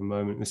playing at the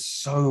moment. There's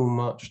so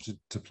much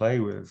to play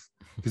with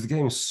because the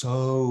game is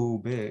so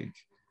big.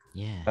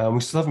 Yeah.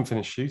 We still haven't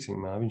finished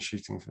shooting, man. I've been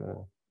shooting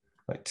for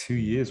like 2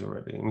 years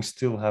already, and we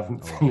still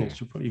haven't Oh finished.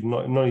 dear. We're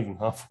probably not even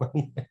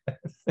halfway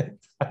yet.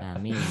 I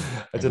mean,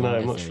 I as don't know. long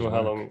I'm as not there's sure how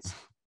work. long it's.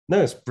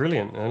 No, it's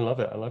brilliant. I love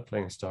it. I love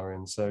playing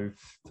Astarion. So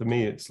for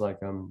me, it's like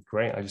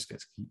great. I just get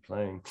to keep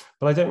playing,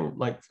 but I don't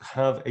like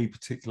have a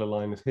particular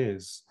line of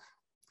his.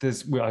 I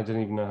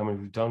don't even know how many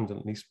we've done.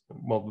 At least,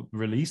 well,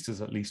 released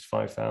is at least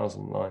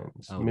 5,000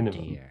 lines Oh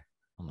minimum. dear.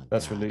 Oh my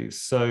That's God.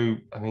 released. So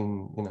I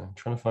mean,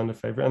 trying to find a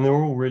favorite, and they're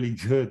all really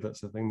good.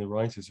 That's the thing. The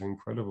writers are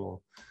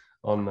incredible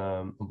on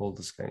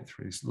Baldur's Gate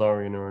 3.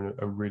 Larian are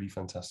a really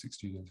fantastic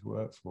studio to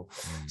work for.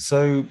 Mm.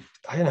 So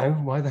I don't know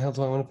why the hell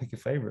do I want to pick a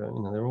favorite.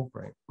 They're all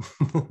great.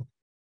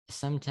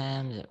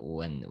 Sometimes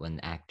when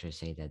actors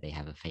say that they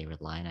have a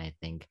favorite line, I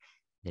think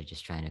they're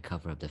just trying to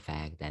cover up the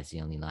fact that's the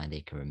only line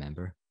they can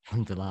remember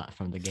from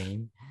the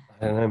game.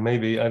 I don't know.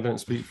 Maybe I don't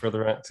speak for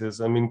other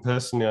actors. I mean,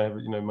 personally, I have,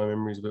 my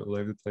memory's a bit all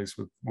over the place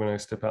with when I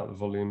step out the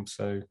volume.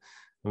 So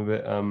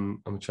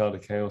I'm a child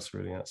of chaos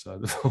really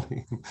outside the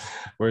volume,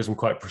 whereas I'm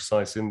quite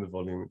precise in the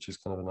volume, which is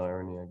kind of an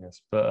irony, I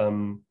guess.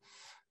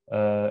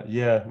 But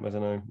yeah, I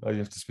don't know. I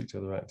have to speak to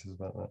other actors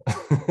about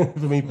that.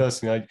 For me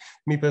personally,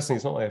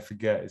 it's not like I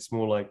forget. It's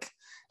more like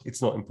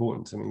it's not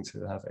important to me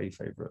to have a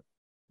favorite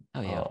Oh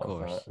yeah, of part of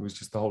that. course. It was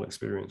just the whole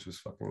experience was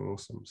fucking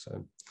awesome.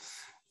 So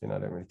I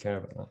don't really care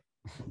about that.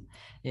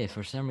 Yeah,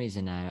 for some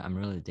reason I'm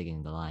really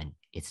digging the line.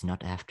 It's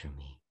not after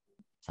me.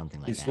 Something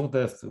like It's that. not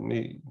there for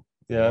me.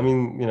 Yeah, I Yeah.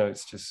 mean,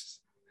 It's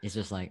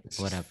just like it's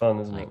what just up fun,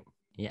 isn't like it?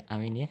 yeah, I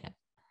mean yeah.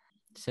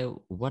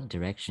 So what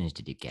directions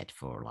did you get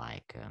for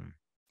like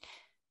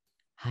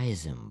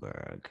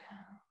Heisenberg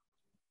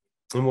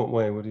In what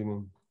way? What do you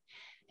mean?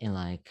 in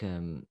like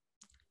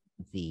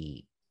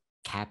the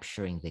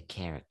capturing the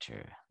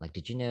character? Like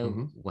did you know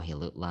Mm-hmm. what he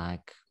looked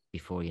like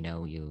before or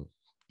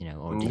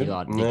Nope. did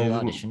No, you didn't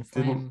audition for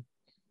didn't. him?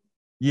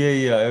 Yeah,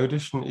 yeah. I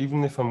audition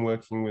even if I'm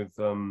working with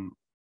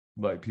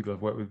like people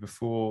I've worked with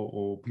before,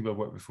 or people I've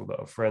worked with before that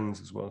are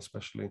friends as well,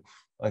 especially,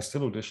 I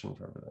still audition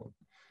for everything.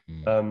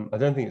 I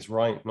don't think it's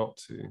right not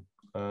to.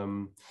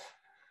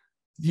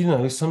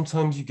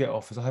 Sometimes you get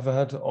offers. I have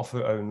had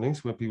offer only,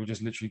 where people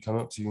just literally come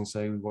up to you and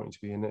say, "We want you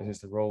to be in it. Here's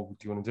the role.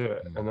 Do you want to do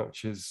it?" And that,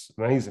 which is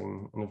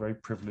amazing and a very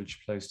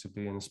privileged place to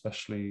be in,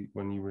 especially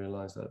when you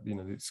realize that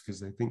it's because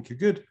they think you're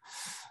good.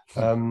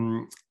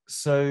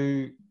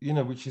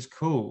 Which is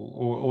cool.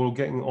 Or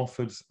getting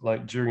offered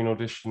like during an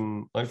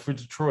audition, like for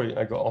Detroit,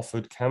 I got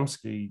offered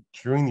Kamsky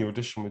during the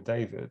audition with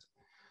David,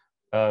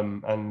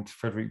 and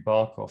Frederick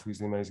Barkhoff, who's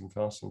the amazing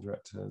casting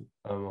director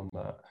on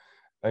that.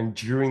 And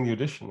during the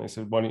audition, they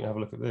said, "Why don't you have a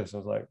look at this?" I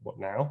was like, "What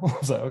now?" I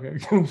was like, "Okay,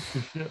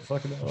 shit,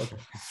 fucking hell, okay."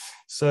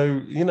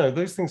 So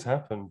those things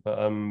happen, but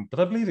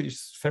I believe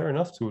it's fair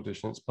enough to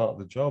audition. It's part of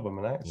the job. I'm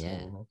an actor.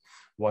 Yeah.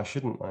 Why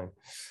shouldn't I?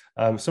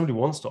 Somebody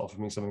wants to offer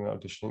me something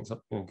about auditioning. It's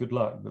good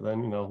luck, but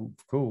then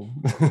cool.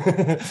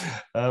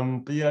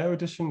 But yeah, I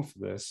auditioned for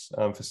this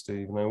for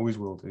Steve, and I always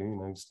will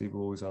do. Steve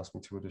will always ask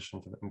me to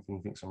audition for anything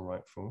he thinks I'm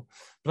right for,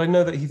 but I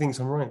know that he thinks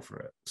I'm right for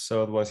it.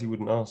 So otherwise, he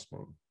wouldn't ask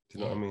me. Do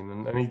you know what I mean?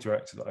 And any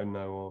director that I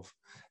know of,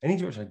 any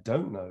director I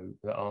don't know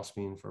that asks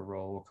me in for a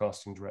role, or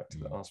casting director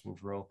that asks me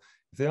for a role,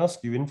 if they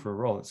ask you in for a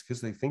role, it's because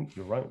they think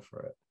you're right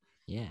for it.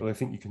 Yeah. Or they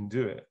think you can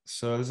do it.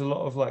 So there's a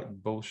lot of like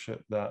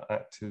bullshit that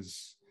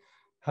actors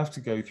have to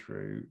go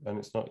through, and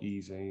it's not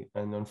easy.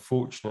 And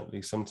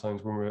unfortunately,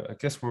 sometimes when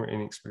we're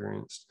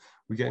inexperienced,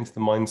 we get into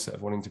the mindset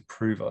of wanting to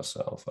prove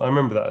ourselves. I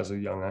remember that as a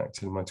young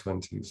actor in my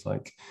 20s,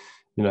 like,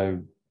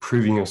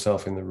 proving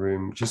yourself in the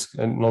room, just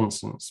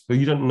nonsense. But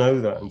you don't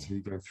know that until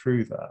you go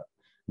through that,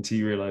 until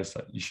you realize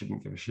that you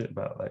shouldn't give a shit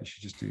about that. You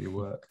should just do your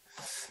work.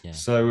 Yeah.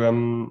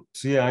 So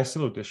yeah, I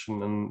still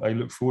audition, and I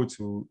look forward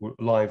to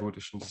live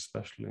auditions,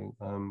 especially.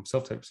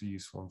 Self-tapes are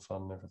useful and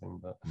fun and everything,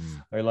 but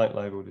I like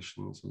live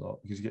auditions a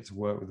lot because you get to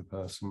work with the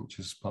person, which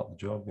is part of the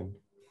job.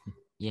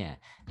 Yeah.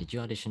 Did you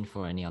audition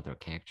for any other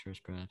characters,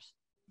 perhaps?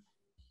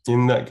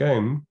 In that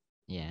game?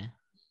 Yeah.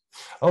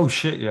 Oh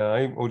shit, yeah.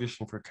 I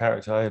auditioned for a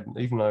character. I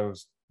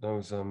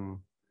was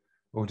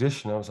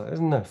audition. I was like, there's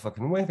no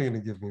fucking way they're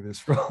gonna give me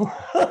this role.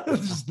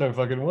 There's just no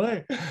fucking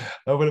way.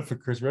 I went up for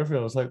Chris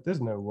Redfield. I was like, there's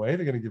no way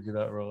they're gonna give me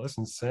that role. That's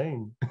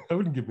insane. I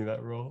wouldn't give me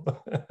that role.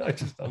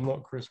 I'm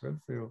not Chris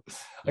Redfield.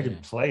 I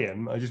could play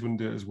him. I just wouldn't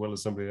do it as well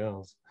as somebody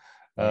else.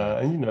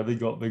 And they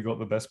got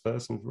the best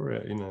person for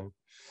it.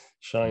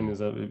 Shine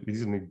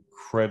he's an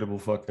incredible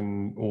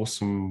fucking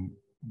awesome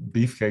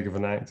beefcake of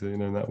an actor,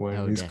 in that way.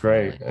 He's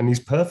definitely great, and he's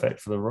perfect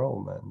for the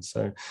role, man.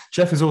 So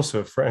Jeff is also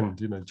a friend.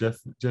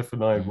 Jeff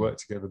and I have worked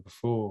together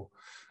before,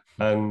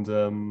 and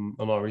on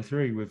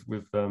RE3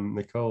 with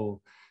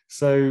Nicole.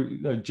 So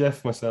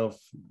Jeff, myself,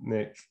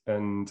 Nick,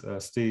 and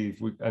Steve,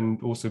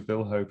 and also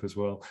Bill Hope as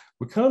well.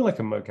 We're kind of like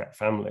a mocap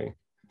family,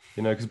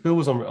 because Bill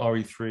was on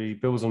RE3,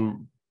 Bill was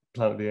on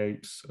Planet of the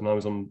Apes, and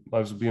I've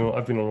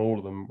been on all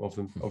of them,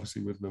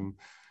 obviously with them,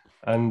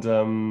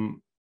 and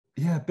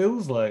yeah,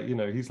 Bill's like,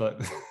 he's like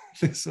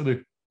this sort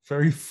of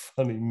very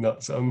funny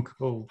nuts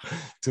uncle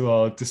to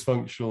our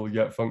dysfunctional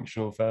yet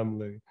functional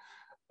family.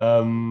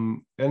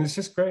 And it's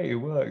just great. It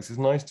works. It's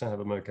nice to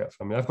have a mocap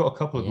family. I've got a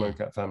couple of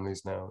mocap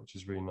families now, which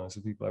is really nice.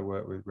 The people I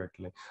work with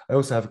regularly. I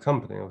also have a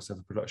company. I also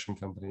have a production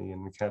company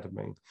and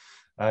academy,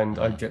 and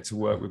I get to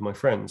work with my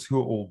friends who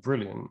are all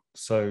brilliant.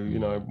 So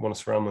I want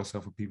to surround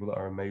myself with people that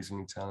are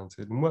amazingly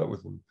talented and work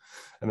with them,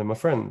 and then my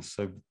friends.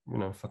 So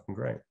fucking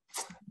great.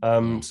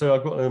 So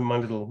I've got my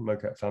little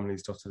mocap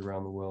families dotted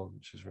around the world,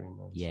 which is really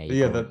nice.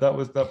 Yeah,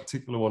 that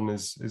particular one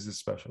is a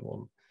special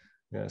one.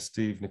 Yeah,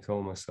 Steve,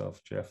 Nicole,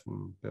 myself, Jeff,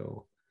 and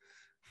Bill.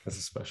 That's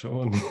a special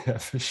one. Yeah,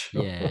 for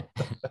sure. Yeah.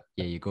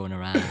 Yeah, you're going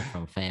around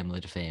from family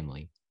to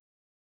family.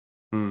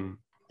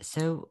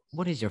 So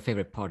what is your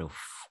favorite part of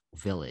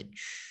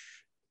Village?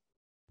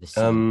 The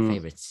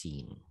favorite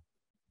scene?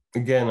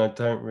 Again, I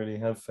don't really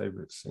have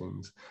favorite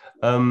scenes.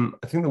 I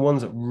think the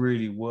ones that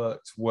really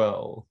worked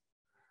well,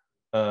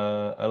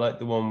 I like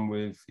the one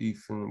with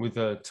Ethan, with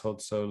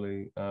Todd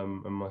Soley,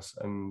 and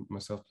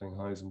myself playing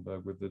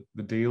Heisenberg. With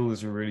the deal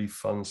is a really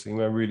fun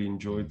scene. I really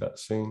enjoyed that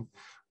scene.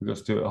 We got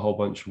to do it a whole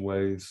bunch of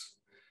ways,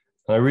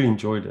 and I really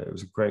enjoyed it. It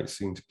was a great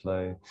scene to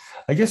play.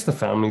 I guess the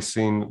family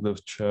scene, the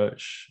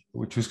church,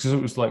 which was because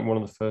it was like one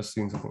of the first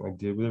scenes I think I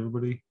did with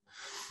everybody,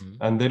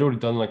 and they'd already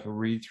done like a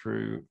read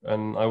through,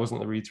 and I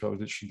wasn't the read through. I was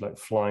literally like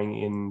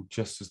flying in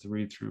just as the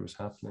read through was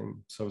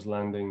happening. So I was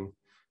landing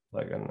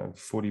like, I don't know,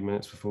 40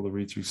 minutes before the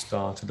read-through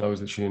started. I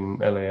was actually in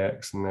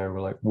LAX, and they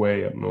were like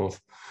way up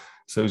north.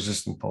 So it was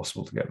just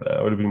impossible to get there.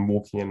 I would have been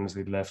walking in as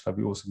they left. I'd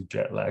be also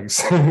jet lagged.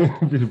 So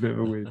it'd be a bit of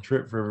a weird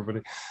trip for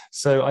everybody.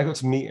 So I got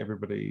to meet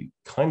everybody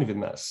kind of in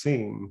that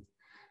scene,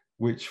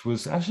 which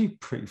was actually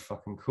pretty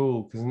fucking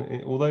cool. Because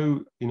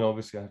although,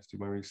 obviously I had to do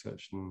my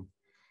research, and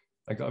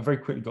I very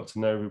quickly got to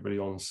know everybody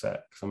on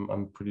set, because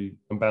I'm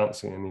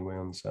bouncing anyway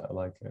on set. I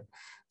like it.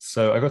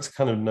 So I got to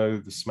kind of know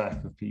the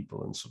smack of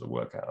people and sort of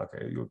work out,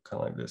 okay, you're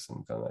kind of like this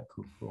and kind of like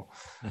cool.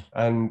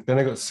 And then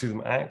I got to see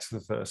them act for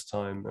the first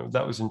time.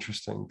 That was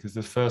interesting, because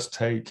the first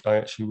take, I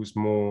actually was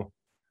more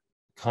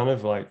kind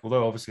of like,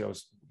 although obviously I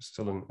was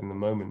still in the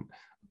moment.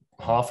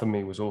 Half of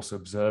me was also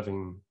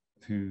observing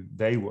who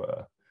they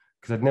were,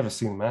 because I'd never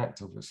seen them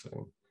act, obviously.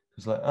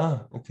 It's like,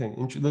 okay,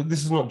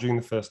 this is not during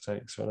the first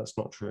take, so that's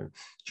not true.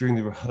 During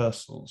the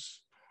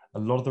rehearsals, a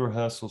lot of the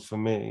rehearsals for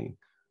me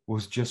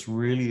was just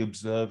really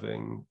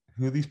observing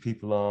who these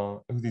people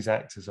are, who these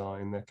actors are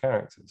in their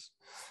characters.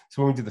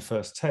 So when we did the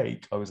first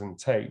take, I was in the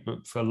take,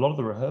 but for a lot of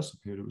the rehearsal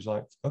period, it was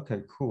like,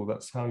 okay, cool,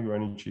 that's how your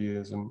energy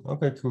is, and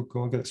okay,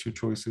 cool, that's your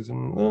choices,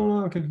 and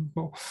okay,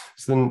 cool.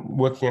 So then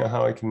working out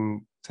how I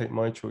can take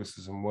my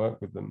choices and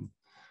work with them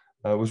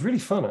was really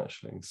fun,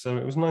 actually. So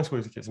it was a nice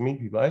way to get to meet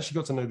people. I actually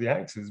got to know the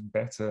actors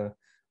better,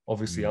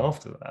 obviously,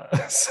 after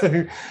that. So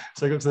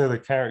I got to know the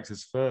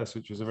characters first,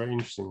 which was a very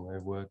interesting way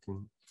of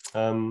working.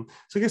 So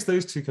I guess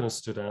those two kind of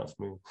stood out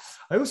for me.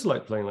 I also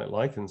like playing like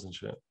Lycans and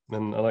shit,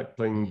 and I like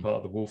playing part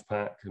of the Wolf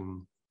Pack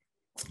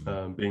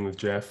and being with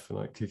Jeff and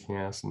like kicking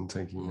ass and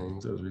taking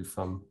names. That was really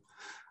fun.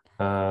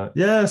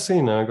 Yeah, so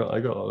you know, I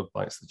got a lot of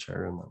bites of the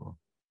cherry on that one.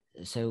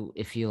 So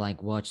if you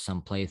like watch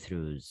some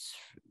playthroughs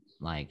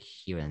like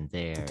here and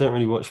there. I don't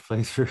really watch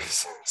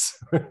playthroughs.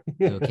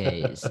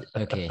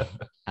 Okay.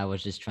 I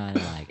was just trying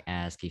to like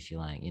ask if you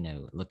like, you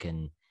know,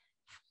 looking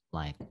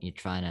like you're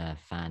trying to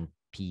find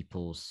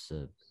people's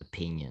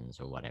opinions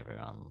or whatever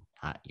on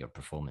your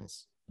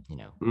performance, you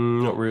know.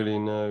 Not really,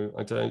 no.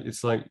 I don't.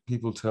 It's like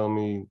people tell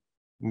me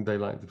they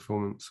like the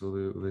performance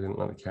or they didn't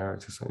like the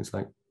character. So it's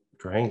like,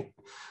 great.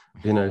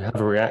 You know,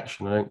 have a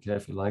reaction. I don't care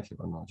if you like it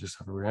or not, just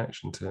have a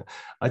reaction to it.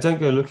 I don't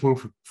go looking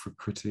for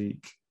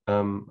critique. I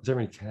don't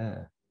really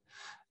care.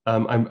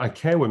 I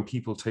care when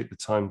people take the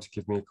time to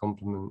give me a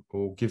compliment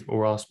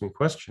or ask me a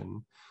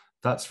question.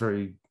 That's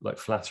very like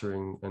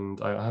flattering,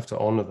 and I have to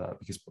honor that,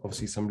 because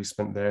obviously somebody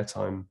spent their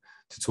time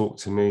to talk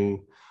to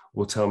me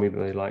or tell me that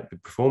they like the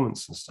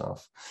performance and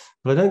stuff.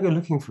 But I don't go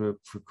looking for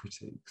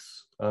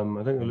critiques. I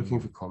don't go looking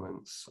for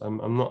comments.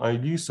 I'm not. I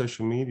use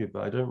social media,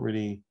 but I don't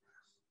really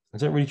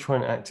try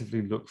and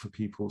actively look for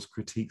people's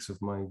critiques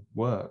of my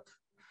work.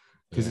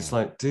 Because it's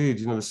like, dude,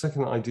 you know, the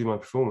second that I do my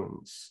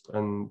performance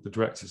and the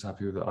director's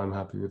happy with it, I'm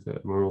happy with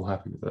it, and we're all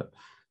happy with it,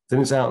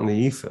 then it's out in the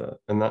ether,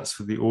 and that's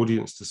for the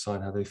audience to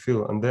decide how they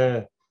feel. And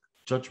their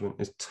judgment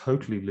is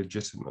totally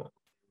legitimate.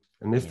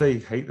 And if they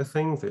hate the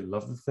thing, if they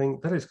love the thing,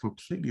 that is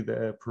completely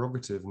their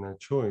prerogative and their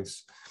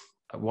choice.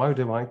 Why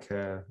do I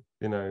care,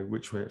 you know,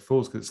 which way it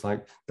falls? Because it's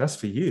like, that's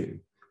for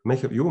you.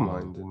 Make up your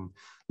mind and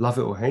love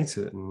it or hate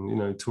it, and you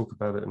know, talk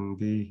about it and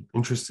be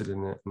interested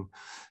in it. And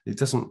it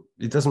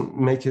doesn't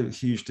make a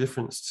huge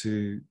difference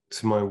to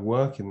my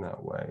work in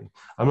that way.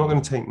 I'm not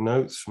going to take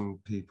notes from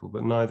people,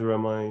 but neither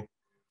am I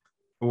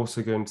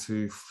also going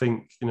to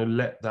think, you know,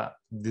 let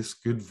this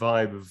good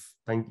vibe of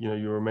thank you know,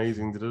 you're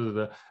amazing,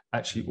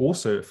 actually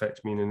also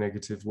affect me in a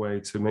negative way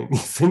to make me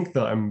think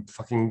that I'm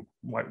fucking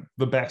like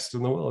the best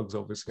in the world, because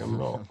obviously I'm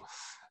not.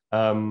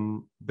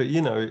 But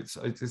you know,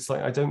 it's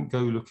like I don't go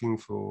looking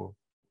for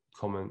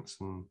comments,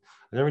 and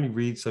I don't really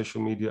read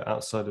social media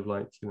outside of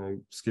like, you know,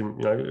 skim,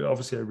 you know,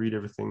 obviously I read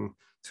everything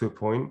to a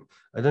point.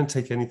 I don't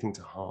take anything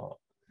to heart.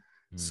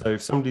 So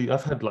if somebody,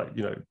 I've had like,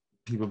 you know,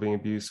 people being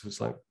abused, it's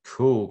like,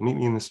 cool, meet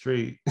me in the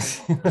street.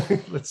 You know,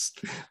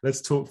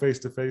 let's talk face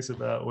to face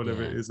about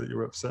whatever it is that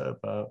you're upset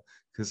about,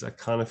 because I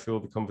kind of feel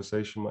the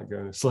conversation might go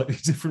in a slightly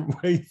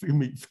different way if we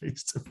meet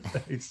face to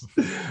face.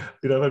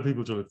 You know, I've had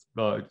people trying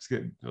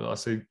to I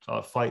say,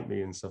 fight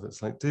me and stuff.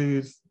 It's like,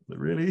 dude,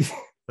 really?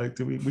 Like,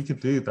 we could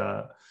do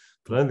that,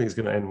 but I don't think it's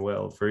going to end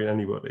well for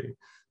anybody.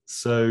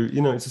 So,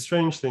 you know, it's a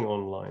strange thing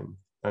online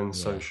and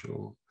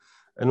social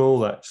and all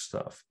that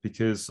stuff,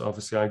 because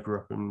obviously I grew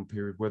up in a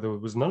period where there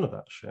was none of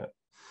that shit.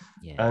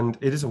 And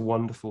it is a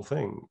wonderful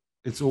thing.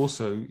 It's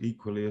also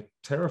equally a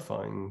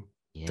terrifying,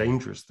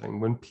 dangerous thing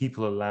when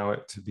people allow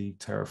it to be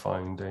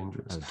terrifying and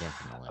dangerous. Oh,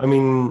 definitely. I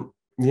mean,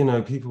 you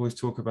know, people always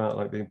talk about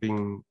like they're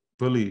being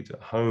bullied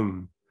at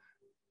home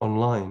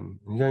online,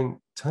 and you're going,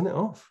 turn it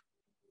off.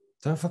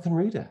 Don't fucking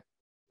read it.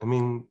 I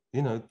mean,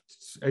 you know,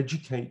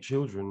 educate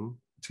children,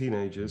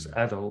 teenagers,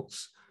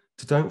 adults,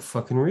 to don't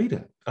fucking read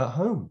it at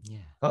home.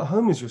 At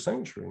home is your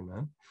sanctuary,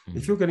 man.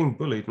 If you're getting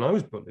bullied, and I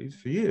was bullied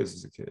for years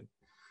as a kid,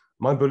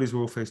 my bullies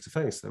were all face to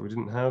face, though we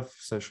didn't have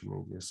social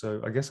media.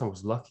 So I guess I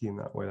was lucky in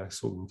that way. I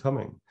saw them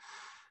coming.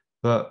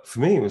 But for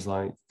me, it was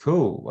like,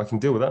 cool, I can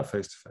deal with that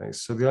face to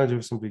face. So the idea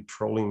of somebody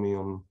trolling me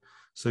on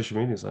social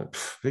media is like,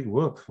 big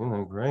whoop, you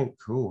know, great,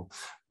 cool.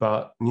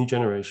 But new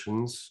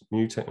generations,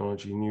 new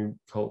technology, new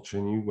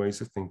culture, new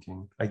ways of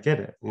thinking, I get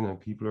it. You know,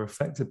 people are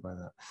affected by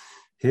that.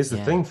 Here's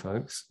the thing,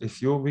 folks.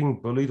 If you're being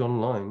bullied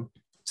online,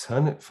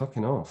 turn it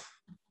fucking off.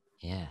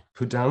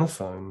 Put down the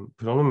phone,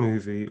 put on a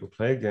movie or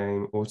play a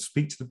game, or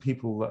speak to the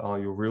people that are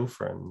your real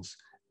friends,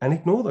 and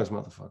ignore those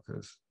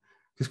motherfuckers.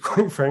 Because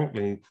quite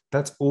frankly,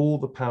 that's all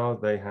the power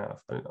they have.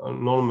 An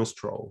anonymous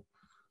troll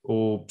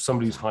or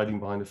somebody who's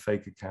hiding behind a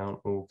fake account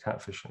or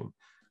catfishing.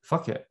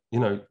 Fuck it. You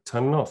know,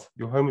 turn it off.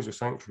 Your home is your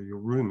sanctuary. Your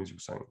room is your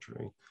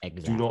sanctuary.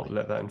 Do not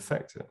let that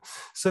infect it.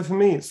 So for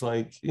me, it's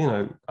like, you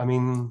know, I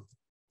mean,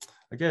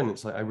 again,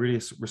 it's like I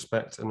really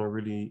respect and I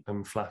really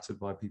am flattered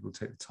by people who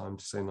take the time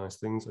to say nice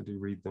things. I do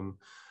read them.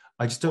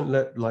 I just don't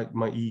let like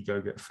my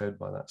ego get fed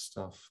by that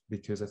stuff,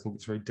 because I think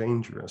it's very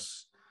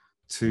dangerous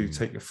to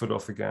take your foot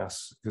off the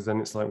gas, because then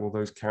it's like, well,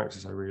 those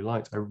characters I really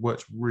liked, I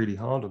worked really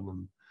hard on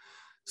them.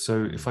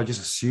 So if I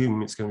just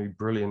assume it's going to be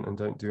brilliant and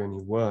don't do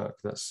any work,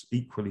 that's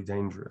equally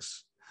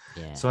dangerous.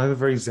 Yeah. So I have a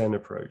very Zen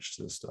approach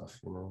to the stuff.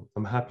 You know,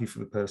 I'm happy for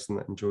the person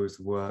that enjoys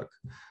the work.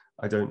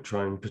 I don't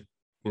try and,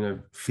 you know,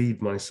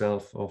 feed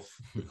myself off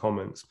the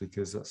comments,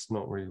 because that's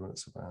not really what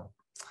it's about.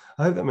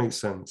 I hope that makes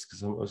sense,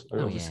 because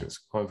obviously it's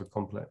quite of a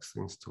complex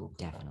thing to talk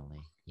about.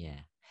 Definitely. Yeah.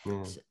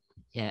 Yeah. So,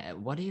 yeah.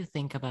 What do you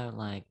think about,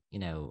 like, you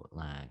know,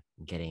 like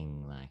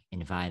getting like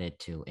invited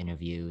to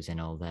interviews and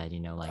all that,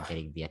 you know, like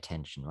getting the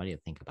attention? What do you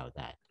think about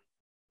that?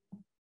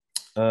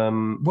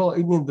 Well, I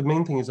mean, the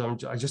main thing is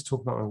I just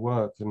talk about my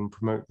work and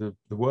promote the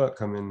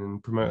work I'm in,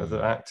 and promote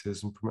the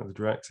actors and promote the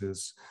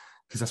directors,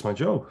 because that's my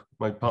job.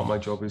 Part of my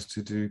job is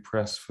to do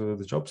press for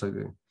the jobs I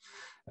do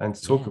and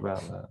to talk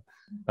about that.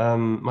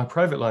 My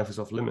private life is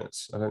off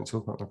limits. I don't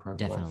talk about my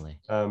private life.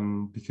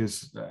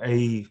 Because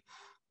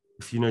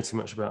if you know too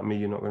much about me,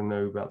 you're not going to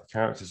know about the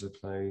characters I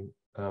play.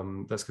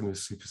 That's going to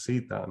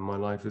supersede that. And my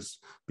life is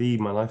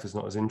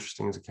not as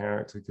interesting as a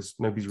character, because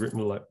nobody's written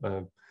like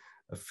a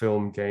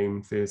film,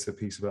 game, theatre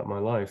piece about my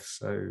life.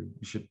 So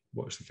you should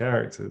watch the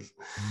characters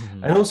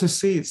and also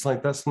see it's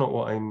like, that's not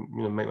what I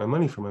make my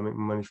money from. I make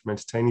my money from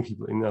entertaining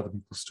people in other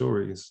people's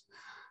stories.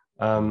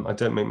 I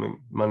don't make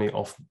money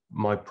off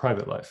my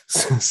private life.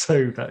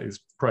 So that is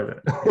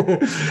private,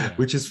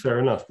 which is fair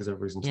enough, because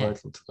everybody's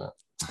entitled to that.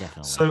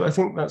 Definitely. So I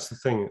think that's the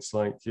thing. It's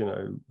like,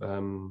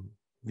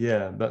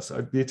 that's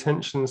the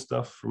attention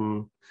stuff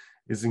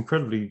is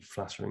incredibly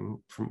flattering.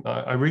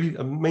 I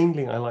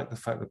like the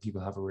fact that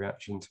people have a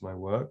reaction to my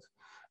work,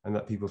 and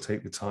that people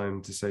take the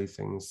time to say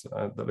things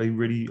that they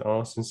really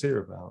are sincere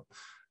about.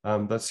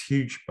 That's a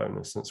huge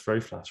bonus. That's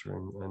very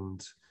flattering,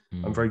 and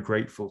I'm very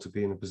grateful to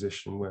be in a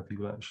position where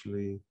people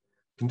actually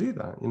can do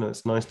that.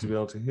 It's nice to be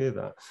able to hear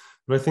that.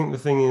 But I think the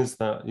thing is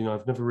that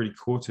I've never really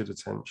courted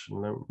attention.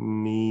 I don't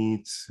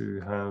need to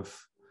have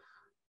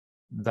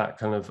that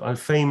kind of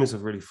fame is a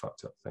really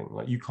fucked up thing.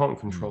 Like, you can't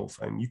control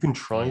fame. You can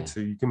try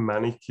to, you can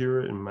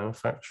manicure it and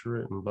manufacture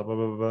it and blah blah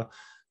blah blah.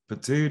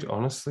 But dude,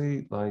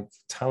 honestly, like,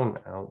 talent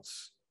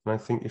outs. And I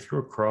think if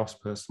you're a crafts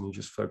person, you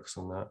just focus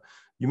on that.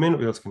 You may not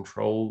be able to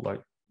control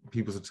like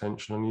people's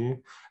attention on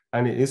you,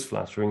 and it is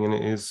flattering, and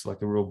it is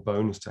like a real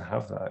bonus to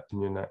have that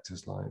in an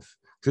actor's life,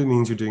 because it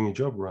means you're doing your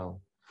job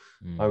well.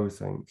 I would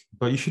think,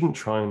 but you shouldn't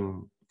try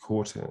and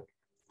court it.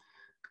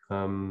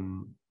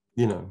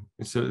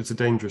 It's a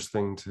dangerous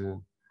thing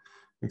to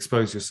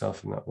expose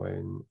yourself in that way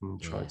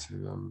and try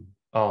to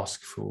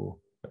ask for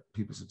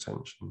people's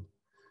attention.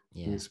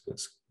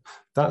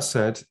 That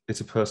said,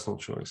 it's a personal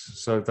choice.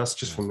 So that's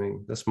just for me.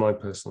 That's my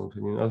personal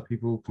opinion. Other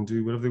people can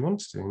do whatever they want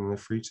to do, and they're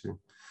free to.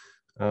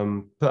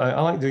 But I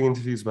like doing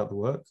interviews about the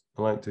work.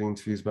 I like doing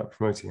interviews about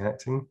promoting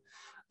acting.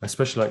 I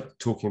especially like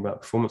talking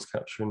about performance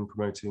capture and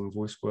promoting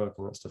voice work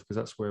and that stuff, because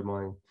that's where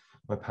my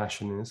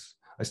passion is.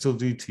 I still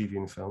do TV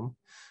and film,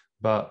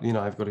 but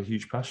I've got a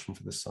huge passion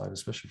for this side,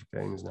 especially for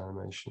games and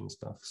animation and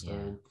stuff.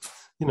 So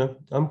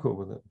I'm cool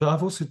with it. But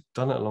I've also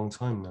done it a long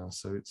time now,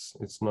 so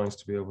it's nice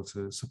to be able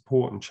to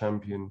support and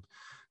champion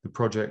the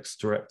projects,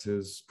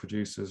 directors,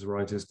 producers,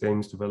 writers,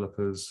 games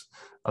developers,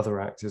 other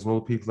actors, and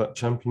all the people that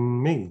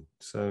champion me.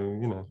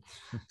 So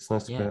it's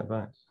nice to pay it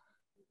back.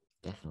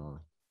 Definitely.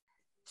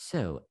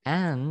 So,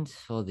 and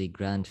for the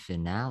grand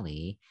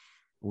finale,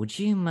 would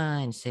you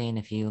mind saying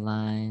a few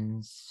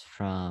lines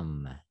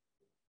from,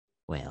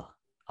 well,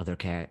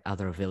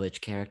 other village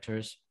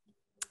characters?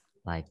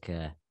 Like,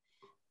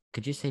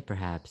 could you say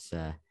perhaps,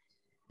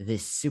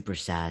 this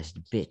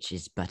supersized bitch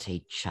is but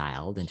a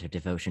child, and her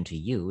devotion to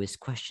you is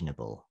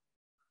questionable,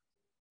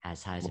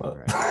 as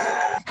Heisenberg?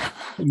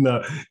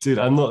 No, dude,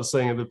 I'm not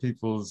saying other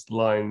people's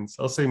lines.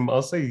 I'll say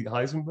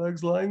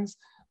Heisenberg's lines,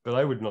 but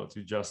I would not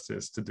do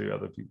justice to do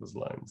other people's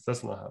lines.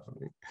 That's not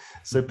happening.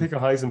 So pick a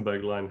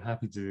Heisenberg line.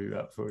 Happy to do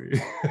that for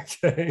you.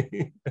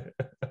 Okay.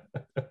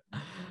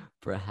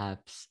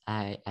 Perhaps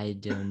I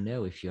don't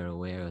know if you're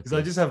aware of because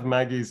I just have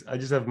Maggie's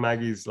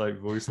like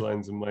voice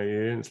lines in my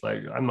ear, and it's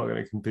like, I'm not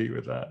going to compete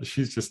with that.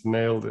 She's just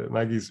nailed it.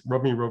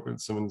 Robbie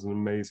Robertson's an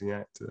amazing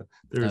actor.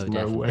 There is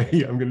no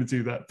way I'm going to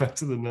do that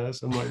better than her.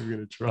 So I'm not even going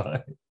to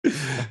try.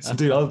 So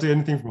dude, I'll do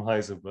anything from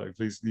Heisenberg.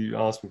 Please, you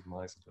ask me from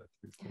Heisenberg,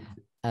 please. Thank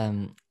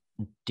you.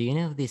 Do you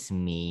know this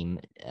meme?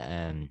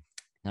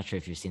 Not sure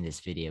if you've seen this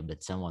video,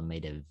 but someone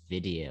made a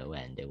video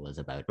and it was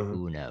about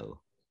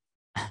Uno.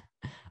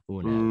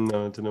 Uno.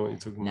 No, I don't know what you're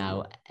talking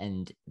about.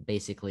 And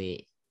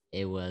basically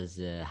it was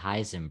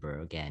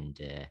Heisenberg and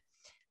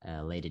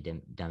Lady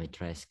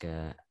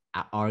Dimitrescu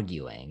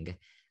arguing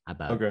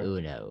about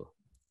Uno.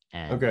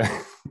 And,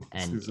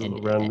 and it's a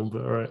little random,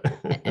 but all right.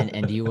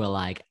 and you were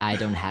like, I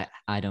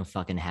don't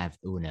fucking have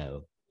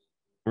Uno.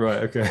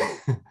 Right. Okay.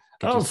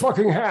 I don't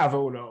fucking have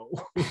Uno.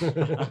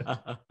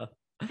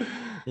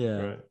 Yeah.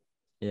 Right.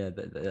 Yeah.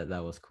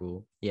 That was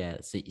cool. Yeah.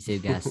 So you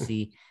guys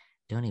see,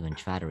 don't even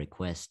try to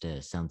request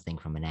something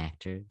from an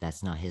actor.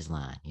 That's not his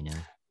line,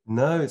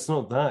 No, it's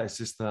not that. It's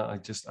just that I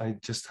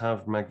just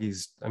have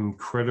Maggie's Yeah.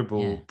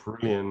 incredible,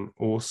 brilliant,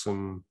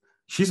 awesome.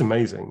 She's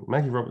amazing.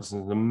 Maggie Robertson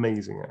is an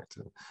amazing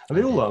actor. And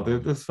they Oh, all are.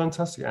 definitely. There's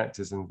fantastic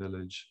actors in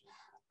Village.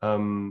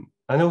 And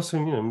also,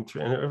 and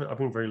I've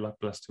been very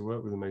blessed to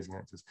work with amazing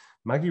actors.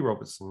 Maggie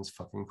Robertson is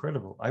fucking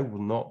incredible. I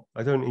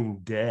don't even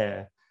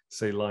dare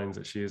say lines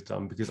that she has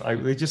done because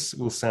they just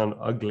will sound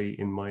ugly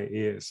in my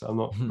ears.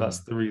 That's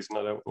the reason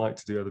I don't like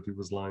to do other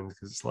people's lines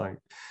because it's like,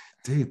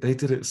 dude, they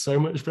did it so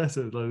much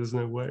better. Like, there's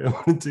no way I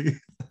want to do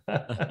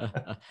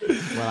that.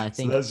 Well, I So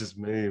think that's just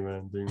me,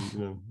 man, being,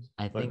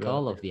 I like think that.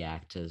 all of the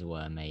actors were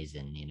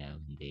amazing, in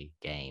the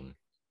game.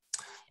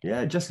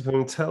 Yeah, Jessica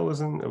Pimentel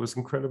was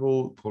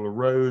incredible. Paula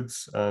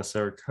Rhodes,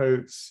 Sarah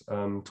Coates,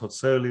 Todd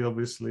Surley,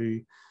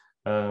 obviously.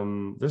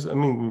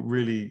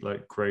 Really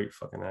like great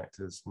fucking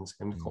actors in this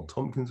game. Nicole Mm.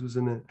 Tompkins was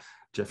in it.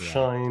 Jeff Yeah.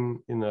 Shine.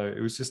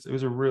 It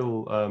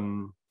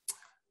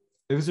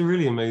was a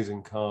really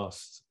amazing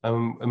cast.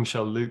 And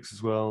Michelle Lukes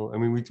as well. I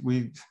mean,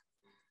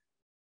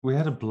 we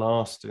had a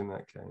blast in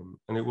that game,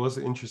 and it was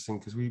interesting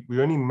because we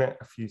only met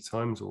a few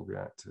times, all the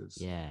actors,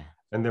 Yeah.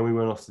 and then we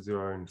went off to do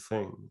our own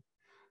thing.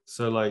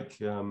 So like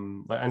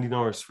Andy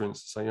Norris, for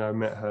instance, I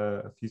met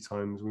her a few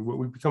times.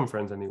 We become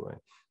friends anyway,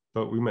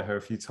 but we met her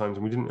a few times,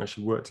 and we didn't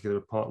actually work together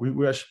apart.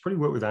 We actually probably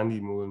worked with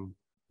Andy more than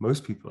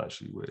most people,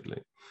 actually,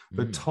 weirdly.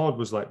 But Mm. Todd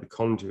was like the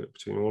conduit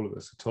between all of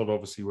us. So Todd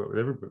obviously worked with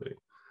everybody,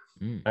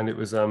 Mm. and it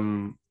was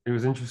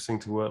interesting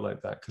to work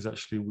like that because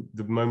actually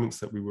the moments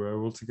that we were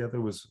all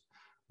together was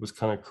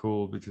kind of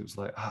cool because it was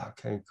like,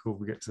 okay, cool,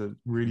 we get to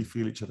really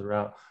feel each other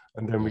out,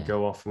 and then we Yeah.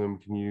 go off and then we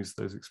can use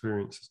those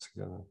experiences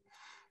together.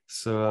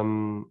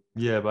 So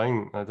yeah, but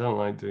I don't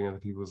like doing other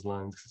people's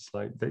lines because it's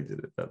like they did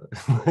it better.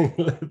 Like,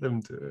 let them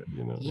do it,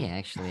 you know. Yeah,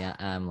 actually,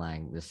 I'm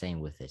like the same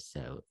with this.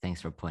 So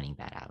thanks for pointing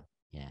that out.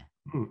 Yeah.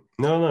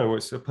 No,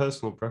 it's a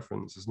personal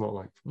preference. It's not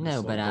like No,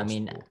 it's but not I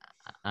mean, gospel.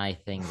 I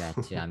think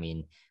that too. I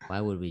mean, why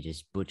would we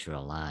just butcher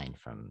a line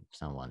from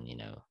someone,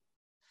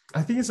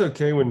 I think it's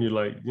okay when you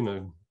like,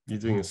 you're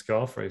doing a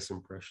Scarface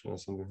impression or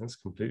something. That's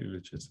completely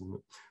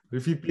legitimate. But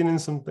if you've been in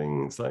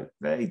something, it's like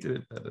they did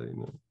it better, you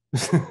know.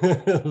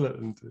 Let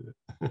them do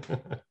it.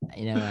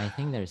 I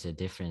think there's a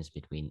difference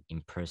between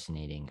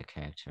impersonating a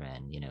character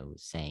and,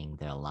 saying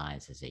their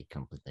lines as a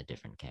completely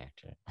different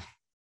character.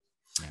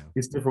 No.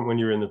 It's different when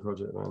you're in the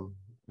project, man.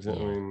 You know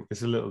what I Yeah. mean?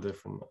 It's a little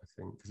different, I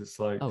think, because it's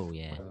like, Oh, I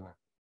yeah. don't know,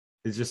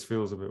 it just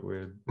feels a bit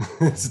weird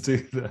to do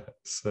that.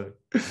 So,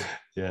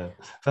 yeah.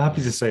 If I'm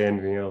happy Yeah. to say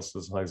anything else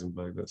as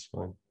Heisenberg, that's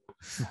fine.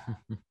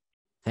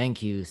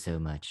 Thank you so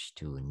much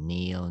to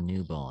Neil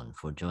Newbon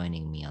for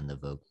joining me on the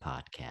Vogue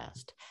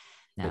podcast.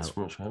 Thanks Now,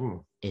 very much for having me.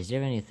 is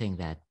there anything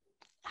that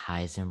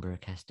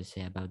Heisenberg has to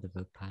say about the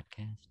Vogue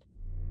podcast?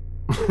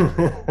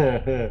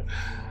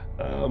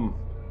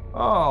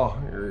 Oh,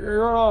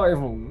 you're not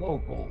even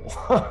local.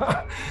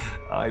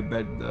 I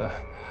bet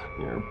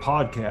your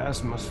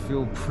podcast must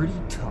feel pretty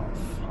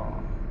tough, huh?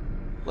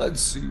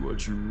 Let's see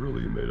what you're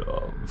really made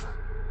of.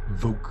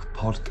 Vogue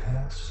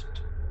podcast.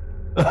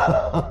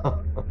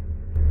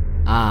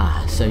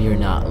 Ah, so you're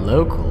not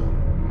local?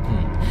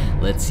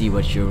 Let's see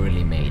what you're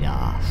really made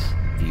of,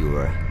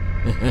 viewer.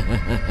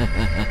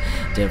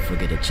 Don't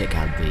forget to check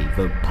out the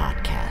Vogue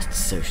Podcast's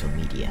social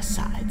media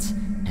sites.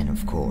 And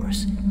of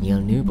course, Neil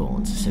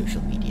Newbon's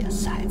social media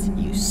sites,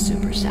 you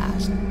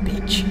supersized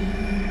bitch.